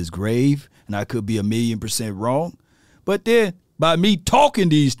go to his grave, and I could be 1,000,000% wrong. But then, by me talking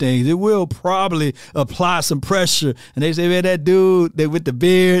these things, it will probably apply some pressure. And they say, man, that dude with the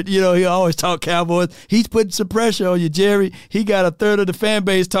beard, he always talk Cowboys. He's putting some pressure on you, Jerry. He got a third of the fan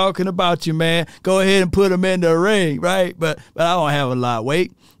base talking about you, man. Go ahead and put him in the ring, right? But I don't have a lot.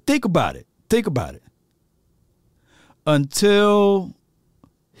 Wait, think about it. Until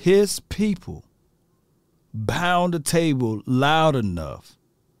his people pound the table loud enough,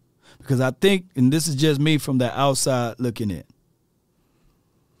 because I think, and this is just me from the outside looking in,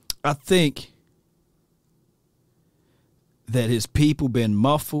 I think that his people been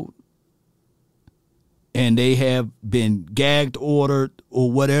muffled and they have been gagged, ordered,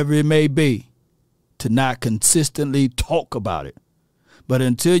 or whatever it may be to not consistently talk about it. But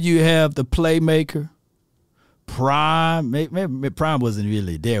until you have the playmaker, Prime, maybe Prime wasn't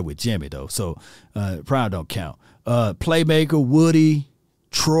really there with Jimmy, though, so Prime don't count. Playmaker, Woody,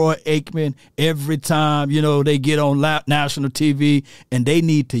 Troy Aikman, every time, they get on national TV and they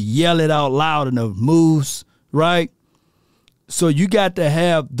need to yell it out loud enough, Moose, right? So you got to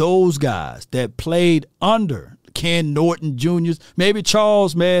have those guys that played under Ken Norton Jr., maybe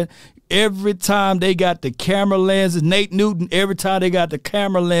Charles, man. Every time they got the camera lenses, Nate Newton, every time they got the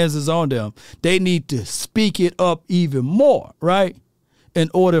camera lenses on them, they need to speak it up even more, right? In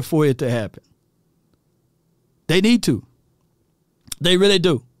order for it to happen. They need to. They really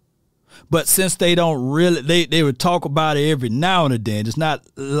do. But since they don't really, they would talk about it every now and then. It's not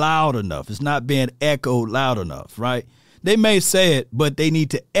loud enough. It's not being echoed loud enough, right? They may say it, but they need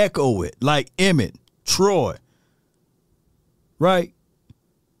to echo it, like Emmett, Troy, right?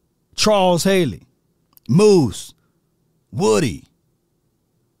 Charles Haley, Moose, Woody,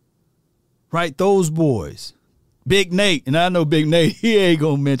 right? Those boys. Big Nate, and I know Big Nate, he ain't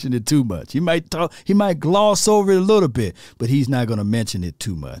going to mention it too much. He might gloss over it a little bit, but he's not going to mention it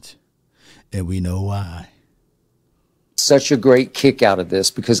too much. And we know why. Such a great kick out of this,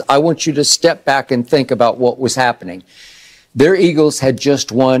 because I want you to step back and think about what was happening. Their Eagles had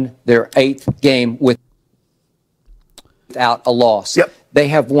just won their 8th game without a loss. Yep. They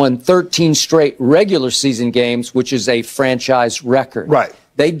have won 13 straight regular season games, which is a franchise record. Right.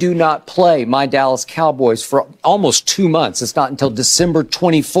 They do not play my Dallas Cowboys for almost 2 months. It's not until December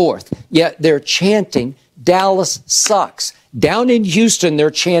 24th. Yet they're chanting, Dallas sucks. Down in Houston,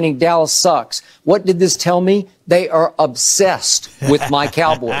 they're chanting, Dallas sucks. What did this tell me? They are obsessed with my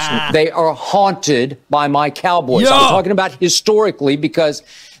Cowboys. They are haunted by my Cowboys. Yo. I'm talking about historically, because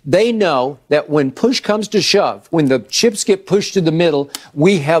they know that when push comes to shove, when the chips get pushed to the middle,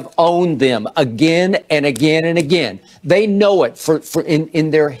 we have owned them again and again and again. They know it in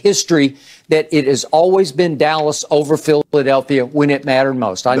their history that it has always been Dallas over Philadelphia when it mattered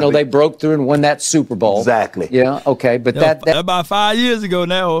most. I know they broke through and won that Super Bowl. Exactly. Yeah, okay, but that about 5 years ago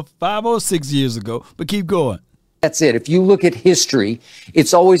now, or 5 or 6 years ago, but keep going. That's it. If you look at history,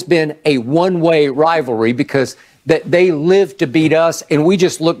 it's always been a one-way rivalry, because that they live to beat us, and we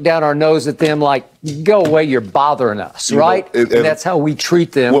just look down our nose at them like, go away, you're bothering us, right? And that's how we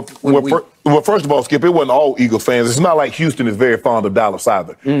treat them. Well, first of all, Skip, it wasn't all Eagle fans. It's not like Houston is very fond of Dallas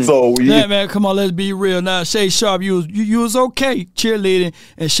either. So, man, come on, let's be real. Now, Shay Sharp, you was okay cheerleading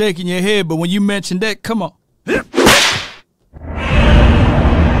and shaking your head, but when you mentioned that, come on.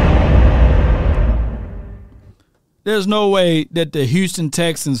 There's no way that the Houston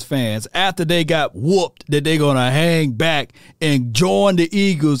Texans fans, after they got whooped, that they're going to hang back and join the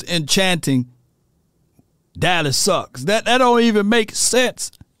Eagles in chanting, Dallas sucks. That don't even make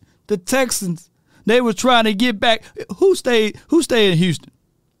sense. The Texans, they were trying to get back. Who stayed in Houston?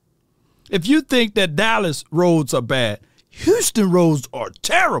 If you think that Dallas roads are bad, Houston roads are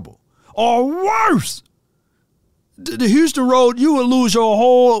terrible or worse. The Houston road, you will lose your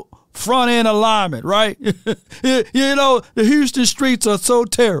whole front end alignment, right? The Houston streets are so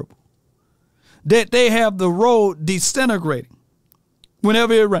terrible that they have the road disintegrating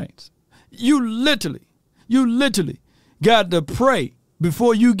whenever it rains. You literally got to pray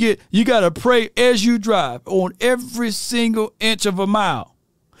before you got to pray as you drive on every single inch of a mile,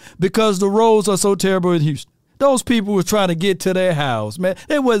 because the roads are so terrible in Houston. Those people were trying to get to their house, man.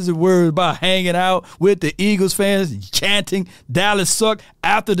 They wasn't worried about hanging out with the Eagles fans, chanting Dallas suck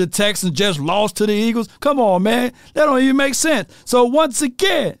after the Texans just lost to the Eagles. Come on, man. That don't even make sense. So once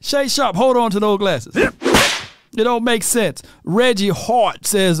again, Shay Sharp, hold on to those glasses. It don't make sense. Reggie Hart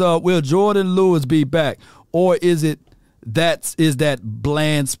says, will Jordan Lewis be back? Or is that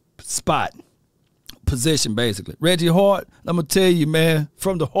bland spot position, basically? Reggie Hart, I'm going to tell you, man,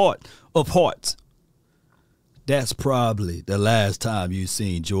 from the heart of hearts, that's probably the last time you've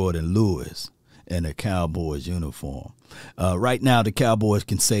seen Jordan Lewis in a Cowboys uniform. Right now, the Cowboys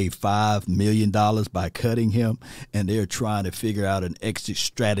can save $5 million by cutting him, and they're trying to figure out an exit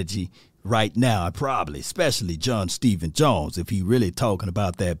strategy right now, especially John Stephen Jones, if he really talking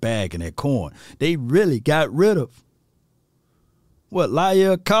about that bag and that corn. They really got rid of,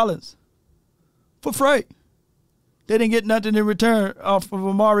 La'el Collins for free. They didn't get nothing in return off of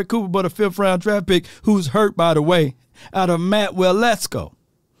Amari Cooper but a 5th-round draft pick who's hurt, by the way, out of Matt Waletzko.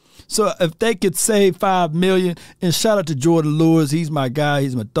 So if they could save $5 million, and shout out to Jordan Lewis, he's my guy,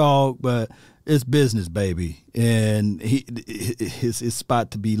 he's my dog, but it's business, baby. And his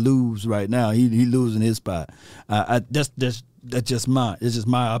spot to be lose right now. He losing his spot. That's just mine. It's just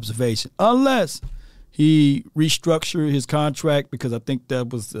my observation. Unless he restructured his contract, because I think that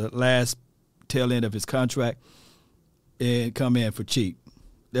was the last tail end of his contract and come in for cheap.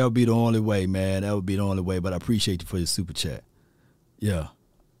 That would be the only way, man. That would be the only way. But I appreciate you for your super chat. Yeah.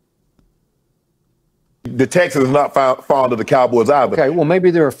 The Texans are not fond of the Cowboys either. Okay, well, maybe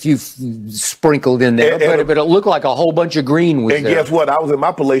there are a few sprinkled in there, but it looked like a whole bunch of green was and there. Guess what? I was in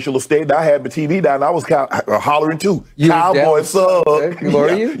my palatial estate, and I had my TV down, and I was hollering too. Cowboys suck.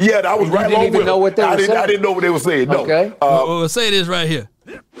 Were you? Yeah, I was right along with them. You didn't even know what they were saying? I didn't know what they were saying, no. Okay. Well, say this right here.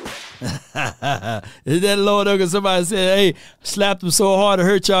 Is that low enough? Because somebody said, "Hey, slapped them so hard it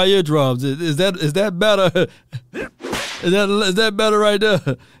hurt y'all eardrums." Is that better? Is that better right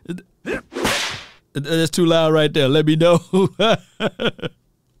there? That's too loud right there. Let me know.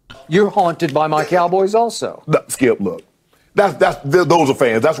 You're haunted by my Cowboys also. No, Skip, look. Those are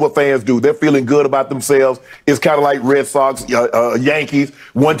fans. That's what fans do. They're feeling good about themselves. It's kind of like Red Sox, Yankees.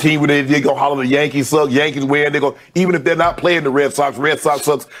 One team, when they go holler the Yankees suck, Yankees win. They go, even if they're not playing the Red Sox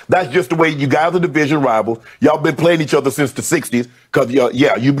sucks. That's just the way you guys are division rivals. Y'all been playing each other since the 60s. Because,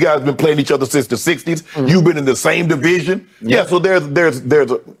 you guys been playing each other since the 60s. Mm-hmm. You've been in the same division. Yeah, so there's a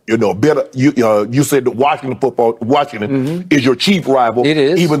better, you said that Washington is your chief rival. It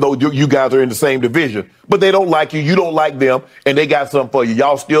is. Even though you guys are in the same division. But they don't like you. You don't like them. And they got something for you.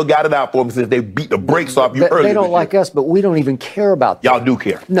 Y'all still got it out for them since they beat the brakes off you earlier. They don't like us, but we don't even care about them. Y'all do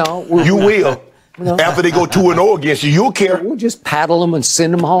care. No. You will. No. After they go 2-0 against you, you'll care. We'll just paddle them and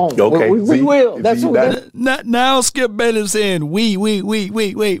send them home. Okay. We will. That's what now Skip Bayless saying, wait.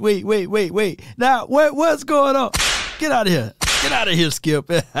 Now, what's going on? Get out of here. Get out of here, Skip.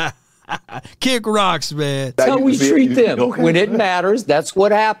 Kick rocks, man. That's how we treat them. Okay. When it matters, that's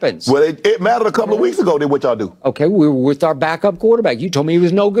what happens. Well, it mattered a couple of weeks ago. Then what y'all do? Okay, we were with our backup quarterback. You told me he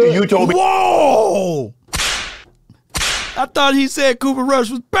was no good. You told me. Whoa! I thought he said Cooper Rush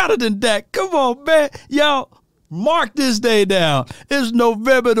was better than Dak. Come on, man. Y'all, mark this day down. It's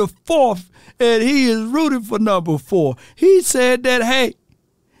November the 4th, and he is rooting for number 4. He said that,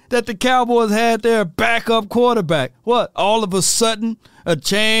 that the Cowboys had their backup quarterback. What? All of a sudden, a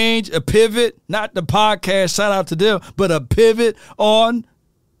change, a pivot, not the podcast, shout out to them, but a pivot on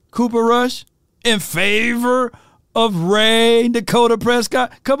Cooper Rush in favor of Ray Dakota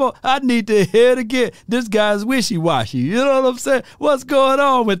Prescott. Come on, I need to hear it again. This guy's wishy-washy. You know what I'm saying? What's going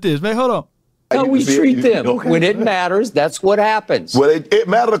on with this, man? Hold on. How we treat them. Okay. When it matters, that's what happens. Well, it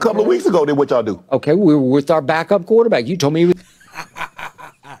mattered a couple of weeks ago. Then what y'all do? Okay, we were with our backup quarterback. You told me he was...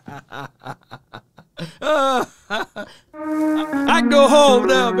 I can go home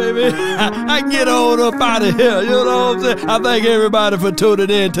now, baby. I can get on up out of here. You know what I'm saying? I thank everybody for tuning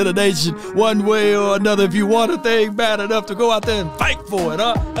in to the nation one way or another. If you want a thing bad enough to go out there and fight for it,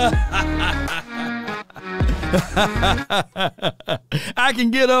 huh? I can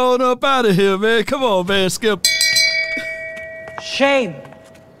get on up out of here, man. Come on, man, Skip. Shame.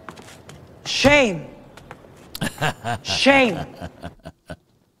 Shame. Shame.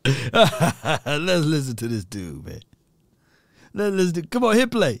 Let's listen to this dude, man. Let's listen. Come on,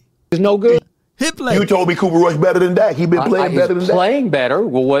 hit play. It's no good. Hit play. You told me Cooper Rush better than Dak. He been playing better than Dak. Playing better.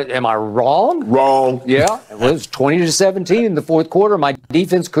 Well, what? Am I wrong? Wrong. Yeah. It was 20-17 in the fourth quarter. My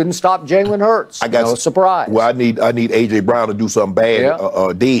defense couldn't stop Jalen Hurts. No surprise. Well, I need A.J. Brown to do something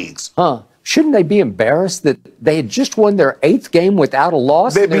bad. Diggs. Huh. Shouldn't they be embarrassed that they had just won their 8th game without a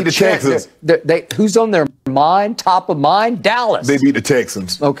loss? They beat the Texans. Who's on their mind, top of mind? Dallas. They beat the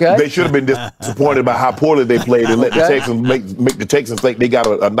Texans. Okay. They should have been disappointed by how poorly they played and let the Texans make the Texans think they got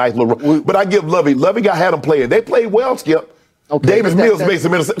a nice little run. But I give Lovey got had them playing. They played well, Skip. Okay, Davis Mills made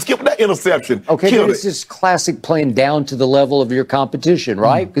some interception. Skip that interception. Okay, but it's just classic playing down to the level of your competition,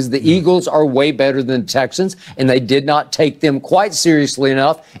 right? Because the Eagles are way better than the Texans, and they did not take them quite seriously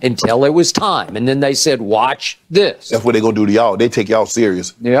enough until it was time. And then they said, watch this. That's what they're going to do to y'all. They take y'all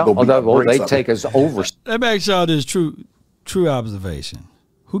serious. Yeah, although they take us over. Let me ask y'all this true observation.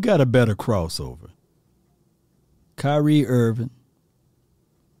 Who got a better crossover? Kyrie Irving,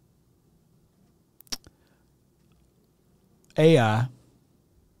 AI,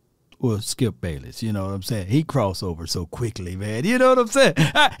 or Skip Bayless? You know what I'm saying? He crossover so quickly, man. You know what I'm saying?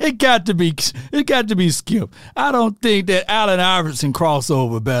 It got to be Skip. I don't think that Allen Iverson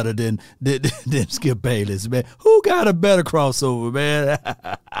crossover better than Skip Bayless, man. Who got a better crossover, man?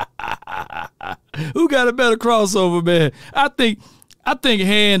 Who got a better crossover, man? I think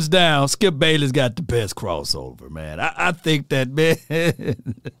hands down, Skip Bayless got the best crossover, man. I think that, man.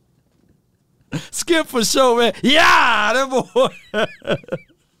 Skip for sure, man. Yeah, that boy.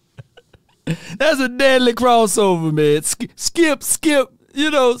 That's a deadly crossover, man. Skip.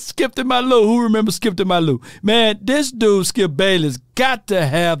 You know, Skip to my Lou. Who remembers Skip to my Lou? Man, this dude, Skip Bayless, got to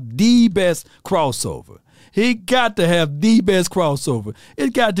have the best crossover. He got to have the best crossover.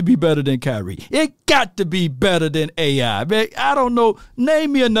 It got to be better than Kyrie. It got to be better than AI. Man, I don't know.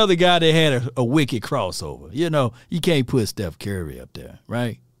 Name me another guy that had a wicked crossover. You know, you can't put Steph Curry up there,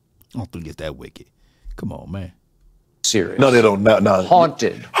 right? I don't think it's that wicked. Come on, man. Serious. No, they don't. No.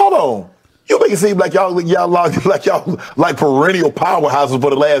 Haunted. Hold on. You make it seem like y'all like perennial powerhouses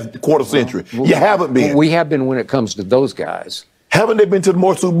for the last quarter century. You haven't been. We have been when it comes to those guys. Haven't they been to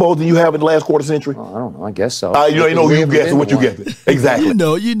more Super Bowls than you have in the last quarter century? Oh, I don't know. I guess so. You know you guessing what you guessing. Exactly.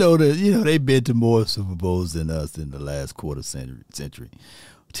 You know they've been to more Super Bowls than us in the last quarter century.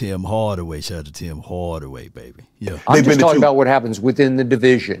 Tim Hardaway, shout out to Tim Hardaway, baby. Yeah. I'm just talking about what happens within the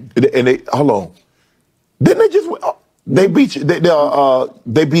division. And they hold on. Didn't they just? They beat you.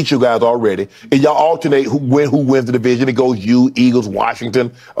 They beat you guys already, and y'all alternate who wins the division. It goes you, Eagles,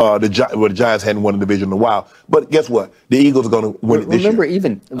 Washington. The Giants hadn't won the division in a while, but guess what? The Eagles are going to win it this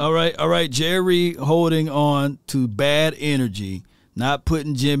year. All right. Jerry holding on to bad energy, not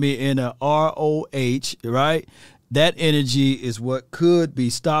putting Jimmy in a ROH. Right, that energy is what could be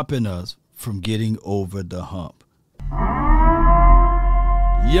stopping us from getting over the hump.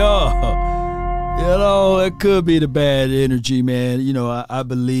 Yo. You know, it could be the bad energy, man. You know, I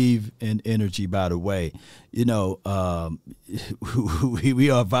believe in energy, by the way. You know, we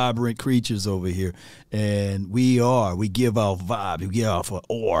are vibrant creatures over here, and we give off vibe, we give off an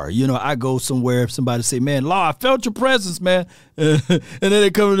aura. You know, I go somewhere, somebody say, man, Law, I felt your presence, man. And then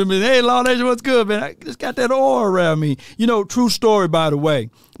they come to me, hey, Law Nation, what's good, man? I just got that aura around me. You know, true story, by the way.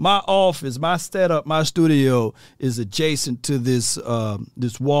 My office, my setup, my studio is adjacent to this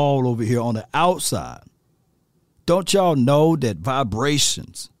wall over here on the outside. Don't y'all know that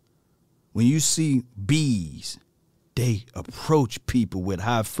vibrations, when you see bees, they approach people with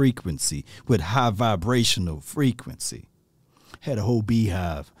high frequency, with high vibrational frequency. Had a whole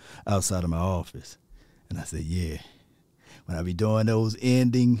beehive outside of my office. And I said, yeah, when I be doing those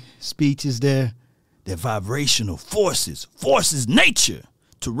ending speeches there, they're vibrational forces nature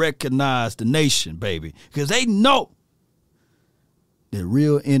to recognize the nation, baby, because they know that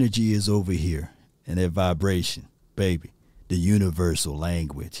real energy is over here and that vibration, baby, the universal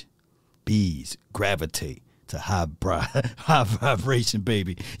language. Bees gravitate to high vibration,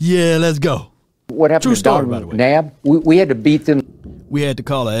 baby. Yeah, let's go. What happened to Donovan Nab? We had to beat them. We had to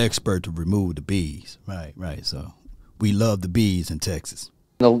call an expert to remove the bees. Right. So we love the bees in Texas.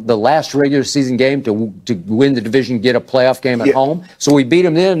 The last regular season game to win the division, get a playoff game at home. So we beat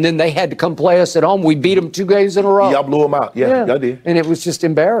them then, and then they had to come play us at home. We beat them 2 games in a row. Y'all blew them out. Yeah, y'all did. And it was just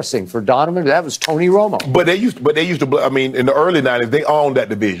embarrassing for Donovan. That was Tony Romo. But they used to. I mean, in the early '90s, they owned that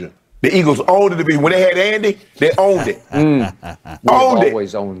division. The Eagles owned the division. When they had Andy, they owned it. We've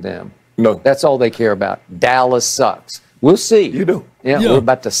always owned them. No, that's all they care about. Dallas sucks. We'll see. You do. Yeah, we're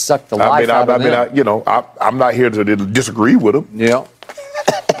about to suck the life out of them. I'm not here to disagree with them. Yeah.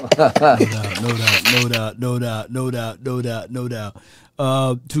 No doubt.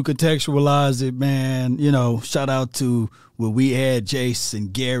 To contextualize it, man, shout out to when we had Jason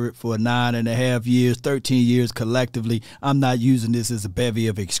Garrett for 9.5 years, 13 years collectively. I'm not using this as a bevy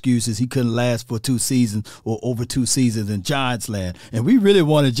of excuses. He couldn't last for 2 seasons or over 2 seasons in Giants land. And we really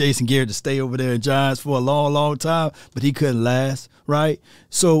wanted Jason Garrett to stay over there in Giants for a long, long time, but he couldn't last, right?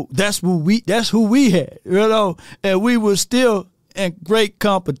 So that's who we had, and we were still in great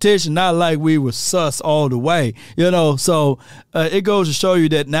competition, not like we were sus all the way, So it goes to show you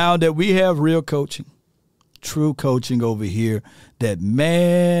that now that we have real coaching, true coaching over here, that,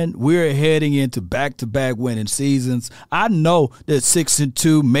 man, we're heading into back-to-back winning seasons. I know that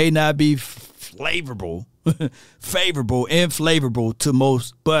 6-2 may not be favorable to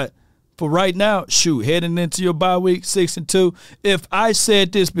most, but for right now, heading into your bye week, 6-2. If I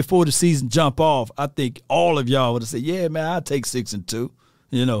said this before the season jump off, I think all of y'all would have said, yeah, man, I'll take 6-2.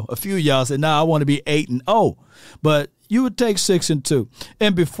 A few of y'all said, nah, I want to be 8-0. But you would take 6-2.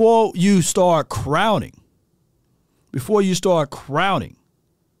 And before you start crowning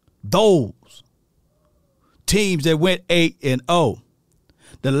those teams that went 8-0,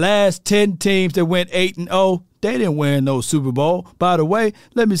 the last 10 teams that went 8-0, they didn't win no Super Bowl. By the way,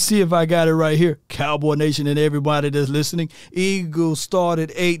 let me see if I got it right here. Cowboy Nation and everybody that's listening, Eagles started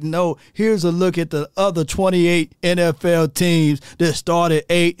 8-0. Here's a look at the other 28 NFL teams that started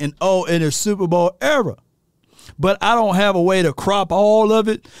 8-0 in the Super Bowl era. But I don't have a way to crop all of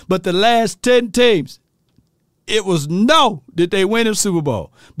it. But the last 10 teams, it was that they win a Super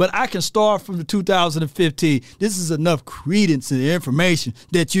Bowl. But I can start from the 2015. This is enough credence and information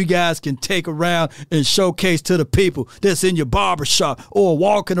that you guys can take around and showcase to the people that's in your barbershop or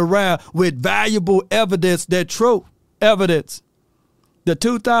walking around with valuable evidence, that true evidence The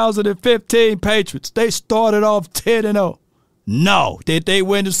 2015 Patriots, they started off 10-0. No. Did they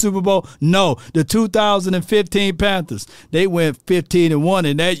win the Super Bowl? No. The 2015 Panthers, they went 15-1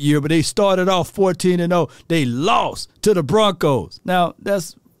 in that year, but they started off 14-0. They lost to the Broncos. Now,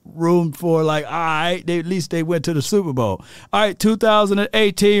 that's room for like, all right, at least they went to the Super Bowl. All right,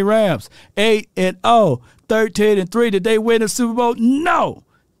 2018 Rams, 8-0, 13-3. Did they win the Super Bowl? No.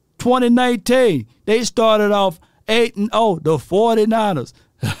 2019, they started off 8-0, the 49ers.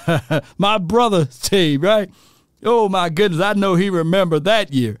 My brother's team, right? Oh, my goodness, I know he remembered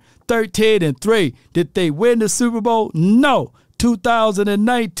that year. 13-3. Did they win the Super Bowl? No.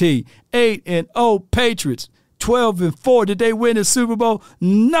 2019, 8-0 Patriots, 12-4. Did they win the Super Bowl?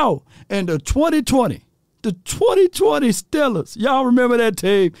 No. And the 2020 Steelers. Y'all remember that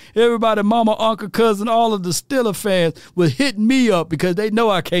team? Everybody, mama, uncle, cousin, all of the Steelers fans were hitting me up because they know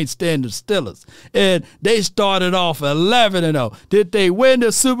I can't stand the Steelers. And they started off 11-0. Did they win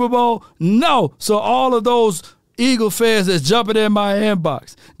the Super Bowl? No. So all of those Eagle fans that's jumping in my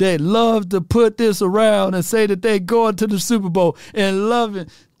inbox, they love to put this around and say that they going to the Super Bowl and loving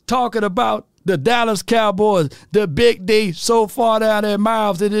talking about the Dallas Cowboys, the Big D, so far down their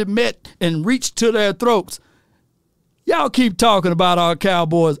mouths that it met and reached to their throats. Y'all keep talking about our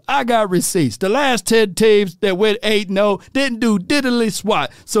Cowboys. I got receipts. The last 10 teams that went 8-0 didn't do diddly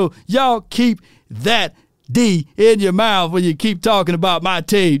squat. So y'all keep that D in your mouth when you keep talking about my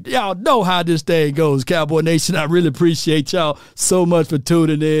team. Y'all know how this thing goes, Cowboy Nation. I really appreciate y'all so much for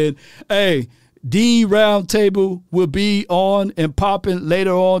tuning in. Hey, D Roundtable will be on and popping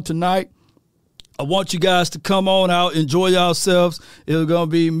later on tonight. I want you guys to come on out, enjoy yourselves. It's going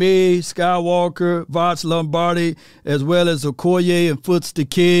to be me, Skywalker, Voch Lombardi, as well as Okoye and Foots the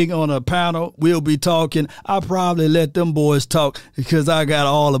King on a panel. We'll be talking. I'll probably let them boys talk because I got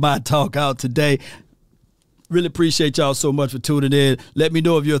all of my talk out today. Really appreciate y'all so much for tuning in. Let me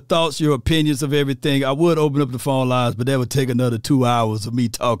know of your thoughts, your opinions of everything. I would open up the phone lines, but that would take another 2 hours of me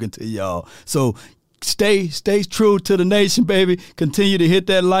talking to y'all. So stay true to the nation, baby. Continue to hit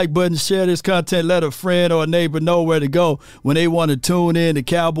that like button, share this content, let a friend or a neighbor know where to go when they want to tune in to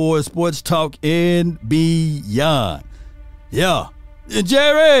Cowboys Sports Talk and beyond. Yeah. And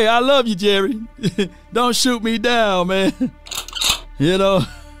Jerry, I love you, Jerry. Don't shoot me down, man. You know.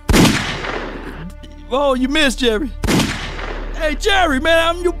 Oh, you missed Jerry. Hey, Jerry,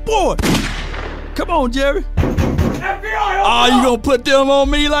 man, I'm your boy. Come on, Jerry. Oh, you gonna put them on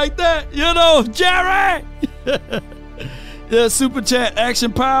me like that? You know, Jerry. Yeah, Super Chat,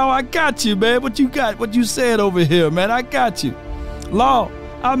 Action Power, I got you, man. What you got? What you said over here, man? I got you. Law,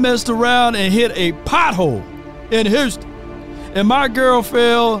 I messed around and hit a pothole in Houston, and my girl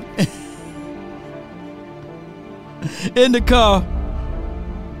fell in the car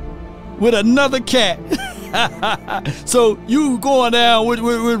with another cat. So you going down which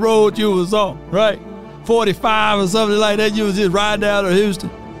road you was on, right? 45 or something like that. You was just riding down to Houston,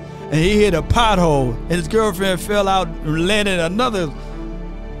 and he hit a pothole, and his girlfriend fell out and landed in another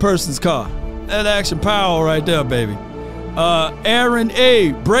person's car. That Action Power right there, baby. Aaron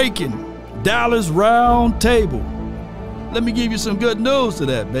A. breaking Dallas Round Table. Let me give you some good news to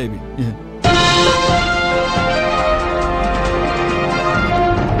that, baby.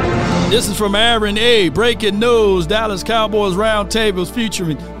 This is from Aaron A. Breaking news. Dallas Cowboys Roundtables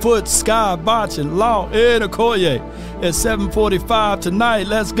featuring Foot, Sky, Botch, and Law and Okoye at 7:45 tonight.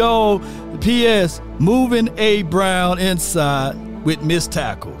 Let's go. P.S. Moving A. Brown inside with missed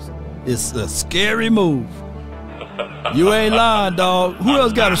tackles. It's a scary move. You ain't lying, dog. Who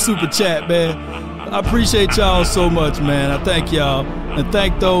else got a super chat, man? I appreciate y'all so much, man. I thank y'all. And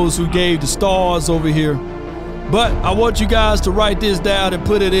thank those who gave the stars over here. But I want you guys to write this down and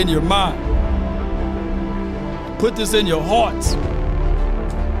put it in your mind. Put this in your hearts.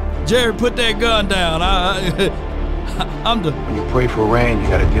 Jerry, put that gun down. I'm the. When you pray for rain, you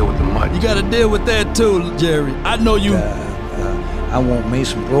got to deal with the mud. You got to deal with that too, Jerry. I know you. I want me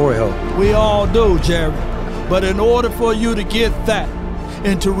some glory hole. We all do, Jerry. But in order for you to get that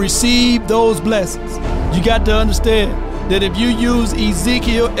and to receive those blessings, you got to understand that if you use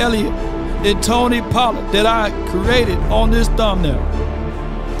Ezekiel Elliott and Tony Pollard that I created on this thumbnail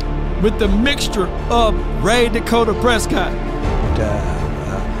with the mixture of Ray Dakota Prescott,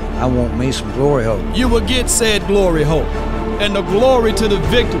 I want me some glory hole. You will get said glory hole. And the glory to the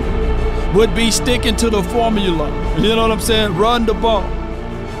victory would be sticking to the formula. You know what I'm saying? Run the ball.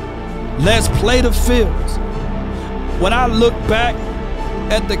 Let's play the fields. When I look back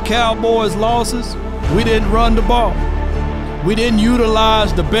at the Cowboys' losses, we didn't run the ball. We didn't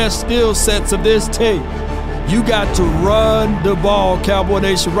utilize the best skill sets of this team. You got to run the ball, Cowboy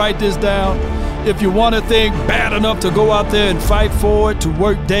Nation. Write this down. If you want a thing bad enough to go out there and fight for it, to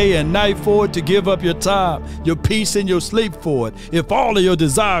work day and night for it, to give up your time, your peace and your sleep for it, if all of your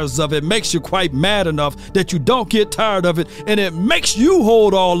desires of it makes you quite mad enough that you don't get tired of it, and it makes you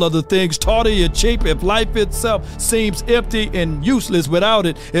hold all other things tawdry and cheap, if life itself seems empty and useless without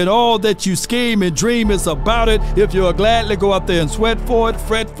it, and all that you scheme and dream is about it, if you'll gladly go out there and sweat for it,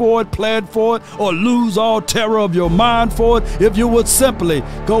 fret for it, plan for it, or lose all terror of your mind for it, if you would simply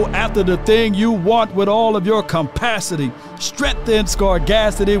go after the thing you want with all of your capacity, strength and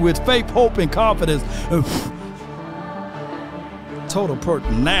scarcity, with faith, hope, and confidence, total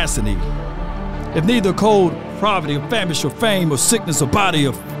pertinacity. If neither cold, poverty, or famish, or fame, or sickness, or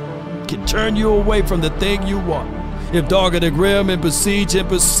body can turn you away from the thing you want, if dogged and grim and besiege and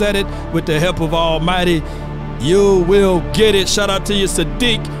beset it, with the help of Almighty, you will get it. Shout out to you,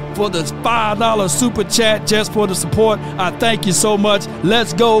 Sadiq, for the $5 super chat just for the support. I thank you so much.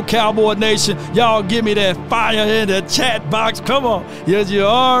 Let's go, Cowboy Nation. Y'all give me that fire in the chat box. Come on. Yes, you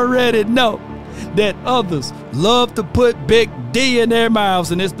already know that others love to put Big D in their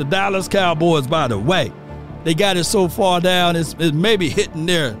mouths, and it's the Dallas Cowboys, by the way. They got it so far down, it's maybe hitting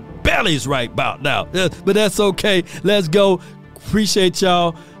their bellies right about now. But that's okay. Let's go. Appreciate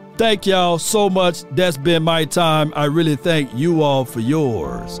y'all. Thank y'all so much. That's been my time. I really thank you all for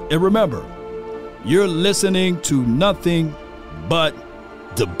yours. And remember, you're listening to nothing but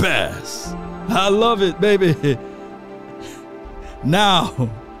the best. I love it, baby. Now,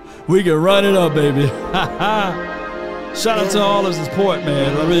 we can run it up, baby. Shout out to all of the support,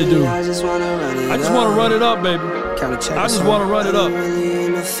 man. I really do. I just want to run it up, baby. I just want to run it up.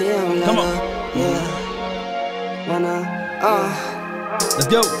 Come on. Let's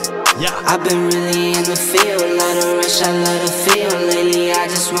go. Yeah. I've been really in the field, love the rush, I love the feel. Lately, I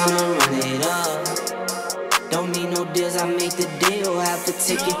just wanna run it up. Don't need no deals, I make the deal. Have to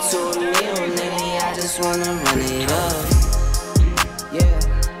take it to a meal. Lately, I just wanna run it up. Yeah.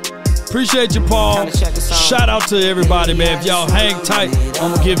 Appreciate you, Paul. Shout out to everybody, man. If y'all hang tight,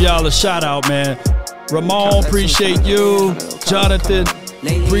 I'm gonna give y'all a shout out, man. Ramon, appreciate you. Jonathan,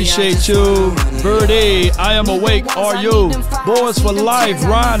 appreciate you. Birdie, I am awake. Are you? Boys for Life,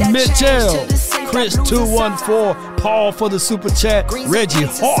 Ron Mitchell, Chris 214, Paul for the super chat, Reggie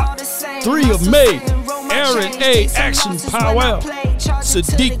Hart, 3 of May, Aaron A, Action Powell,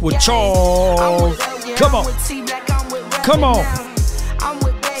 Sadiq with Charles. Come on. Come on.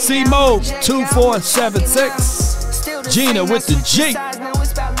 C-Mo 2476, Gina with the G.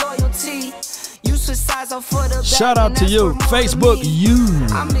 Shout out to you, Facebook user.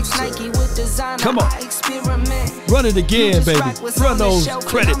 Come on, run it again, baby. Run those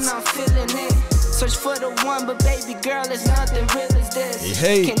credits. Search for the one, but baby girl, it's nothing real as this.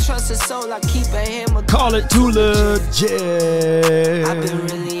 Hey, can't trust a soul, I keep a hammer. Call it too legit.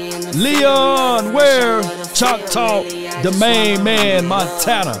 Leon, where? Choctaw, the main man,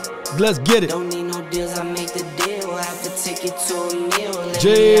 Montana. Let's get it. Don't need no deals, I make the deal. Have to take it to a meal.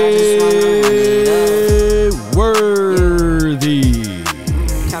 Jay Worthy.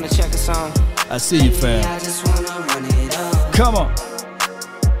 Count a check a song. I see you, fam. Come on.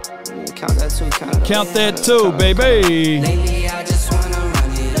 Count that too. Count that too, baby. Lately, I just wanna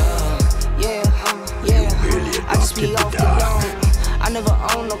run it up. Yeah. I just be off the dome. I never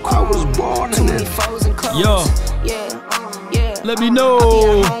own no car. I was born in it. Yo. Yeah. Let me know.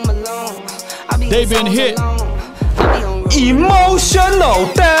 They been hit. Emotional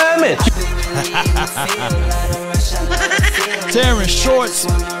damage. Terrence Shorts.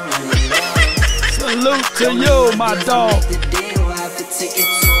 Salute to you, my dog.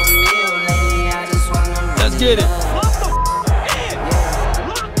 Let's get it.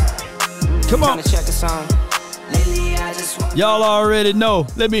 Come on. Y'all already know.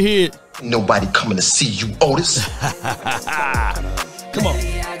 Let me hear it. Nobody coming to see you, Otis. Come on.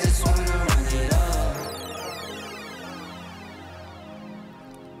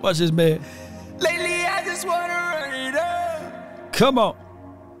 Watch this, man. Lately, I just wanna run it up. Come on.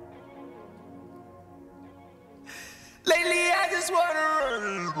 Lately, I just wanna run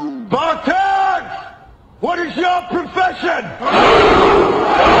it up. Bartend! What is your profession?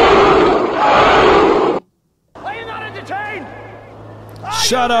 Are you not entertained?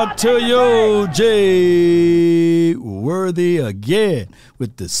 Shout out to you, Jay Worthy, again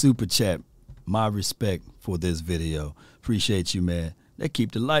with the super chat. My respect for this video. Appreciate you, man. They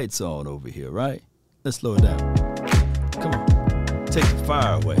keep the lights on over here, right? Let's slow it down. Come on. Take the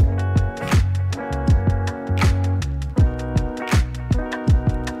fire away.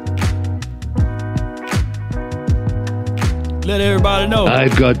 Let everybody know.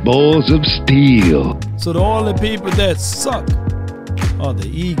 I've got balls of steel. So the only people that suck are the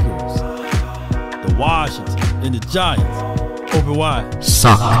Eagles. the Washington and the Giants. Open wide.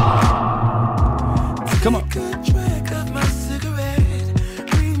 Suck. Come on.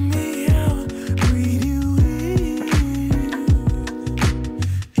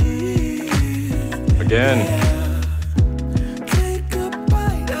 Again.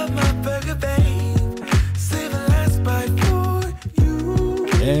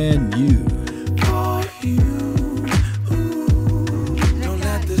 And you.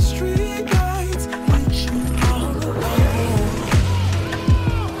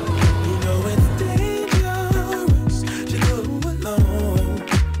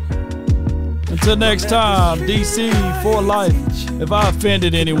 Until next time, DC for life. If I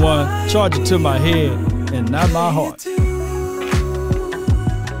offended anyone, charge it to my head and not my heart.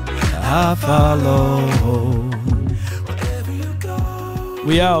 I follow.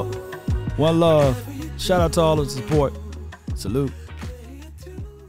 We out. One love. Shout out to all of the support. Salute.